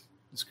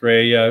 It's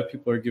great. Yeah,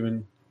 people are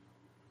giving.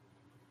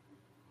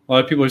 A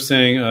lot of people are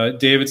saying,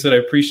 David said, I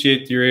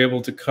appreciate that you're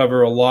able to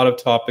cover a lot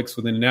of topics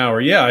within an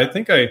hour. Yeah, I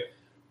think I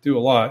do a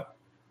lot.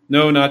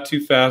 No, not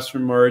too fast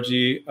from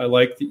Margie. I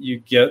like that you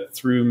get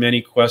through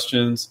many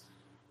questions.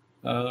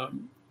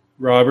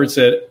 Robert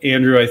said,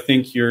 Andrew, I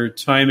think your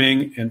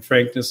timing and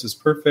frankness is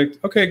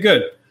perfect. Okay,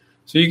 good.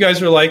 So you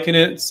guys are liking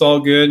it. It's all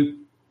good.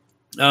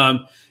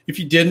 If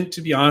you didn't,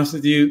 to be honest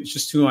with you, it's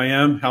just who I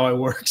am, how I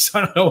work. So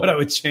I don't know what I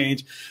would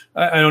change.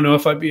 I don't know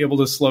if I'd be able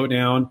to slow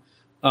down.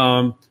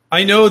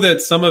 I know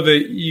that some of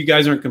it you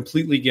guys aren't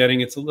completely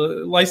getting.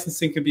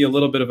 Licensing could be a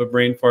little bit of a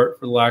brain fart,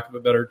 for lack of a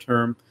better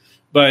term.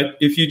 But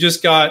if you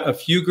just got a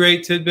few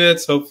great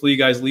tidbits, hopefully you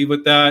guys leave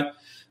with that.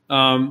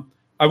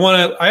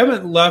 I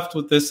haven't left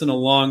with this in a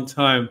long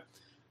time.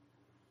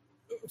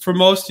 For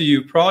most of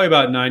you, probably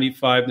about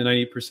 95 to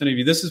 90% of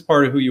you, this is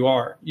part of who you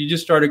are. You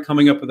just started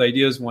coming up with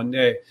ideas one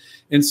day.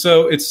 And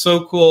so it's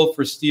so cool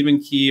for Stephen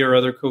Key, our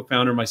other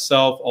co-founder,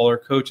 myself, all our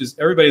coaches,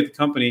 everybody at the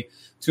company,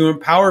 to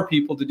empower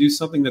people to do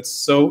something that's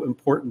so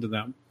important to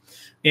them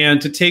and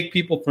to take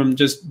people from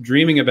just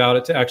dreaming about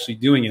it to actually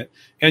doing it.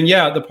 And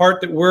yeah, the part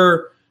that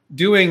we're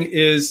doing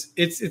is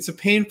it's a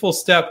painful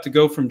step to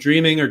go from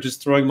dreaming or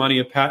just throwing money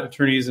at patent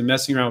attorneys and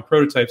messing around with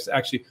prototypes to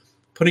actually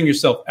putting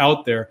yourself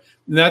out there.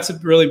 And that's a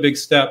really big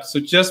step. So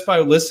just by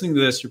listening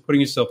to this, you're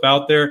putting yourself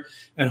out there,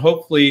 and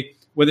hopefully,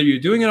 whether you're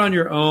doing it on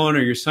your own or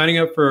you're signing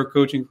up for a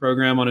coaching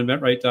program on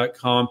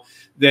InventRight.com,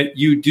 that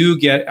you do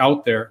get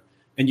out there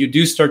and you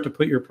do start to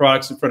put your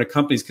products in front of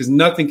companies, because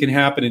nothing can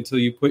happen until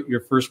you put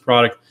your first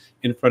product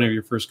in front of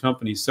your first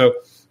company. So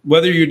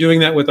whether you're doing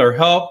that with our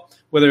help,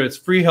 whether it's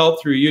free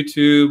help through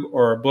YouTube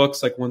or our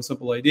books like One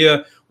Simple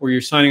Idea, or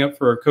you're signing up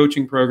for a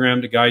coaching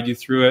program to guide you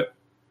through it,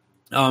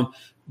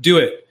 do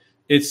it.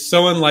 It's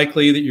so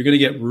unlikely that you're going to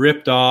get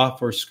ripped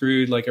off or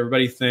screwed like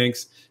everybody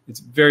thinks. It's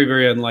very,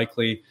 very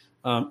unlikely.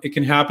 It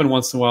can happen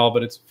once in a while,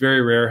 but it's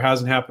very rare. It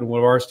hasn't happened to one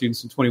of our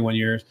students in 21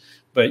 years.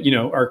 But,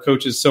 our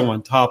coach is so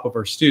on top of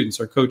our students.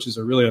 Our coaches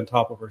are really on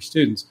top of our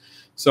students.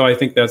 So I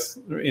think that's,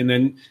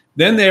 and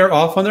then they're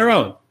off on their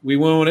own. We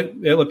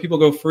won't let people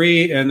go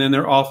free, and then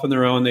they're off on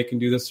their own. They can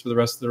do this for the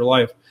rest of their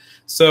life.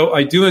 So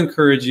I do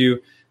encourage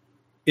you.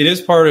 It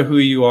is part of who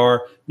you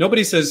are.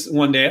 Nobody says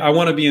one day, I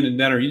want to be an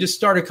inventor. You just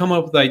started coming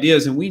up with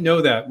ideas, and we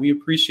know that. We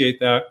appreciate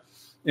that.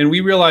 And we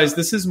realize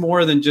this is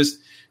more than just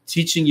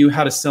teaching you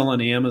how to sell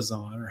on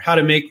Amazon or how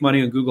to make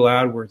money on Google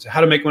AdWords or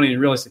how to make money in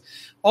real estate.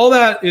 All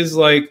that is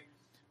like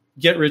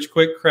get rich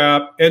quick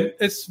crap. And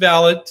it's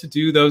valid to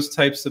do those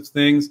types of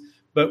things.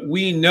 But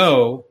we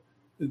know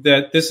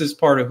that this is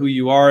part of who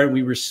you are, and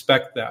we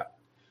respect that.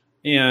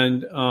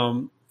 And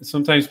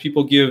sometimes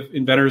people give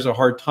inventors a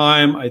hard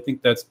time. I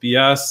think that's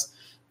BS.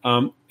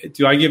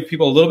 Do I give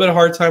people a little bit of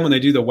hard time when they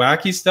do the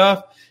wacky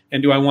stuff?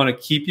 And do I want to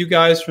keep you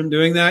guys from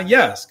doing that?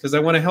 Yes, because I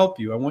want to help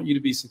you. I want you to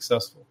be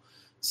successful.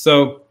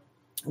 So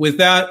with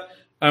that,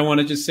 I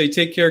want to just say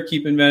take care,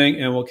 keep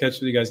inventing, and we'll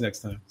catch you guys next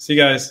time. See you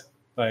guys.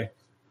 Bye.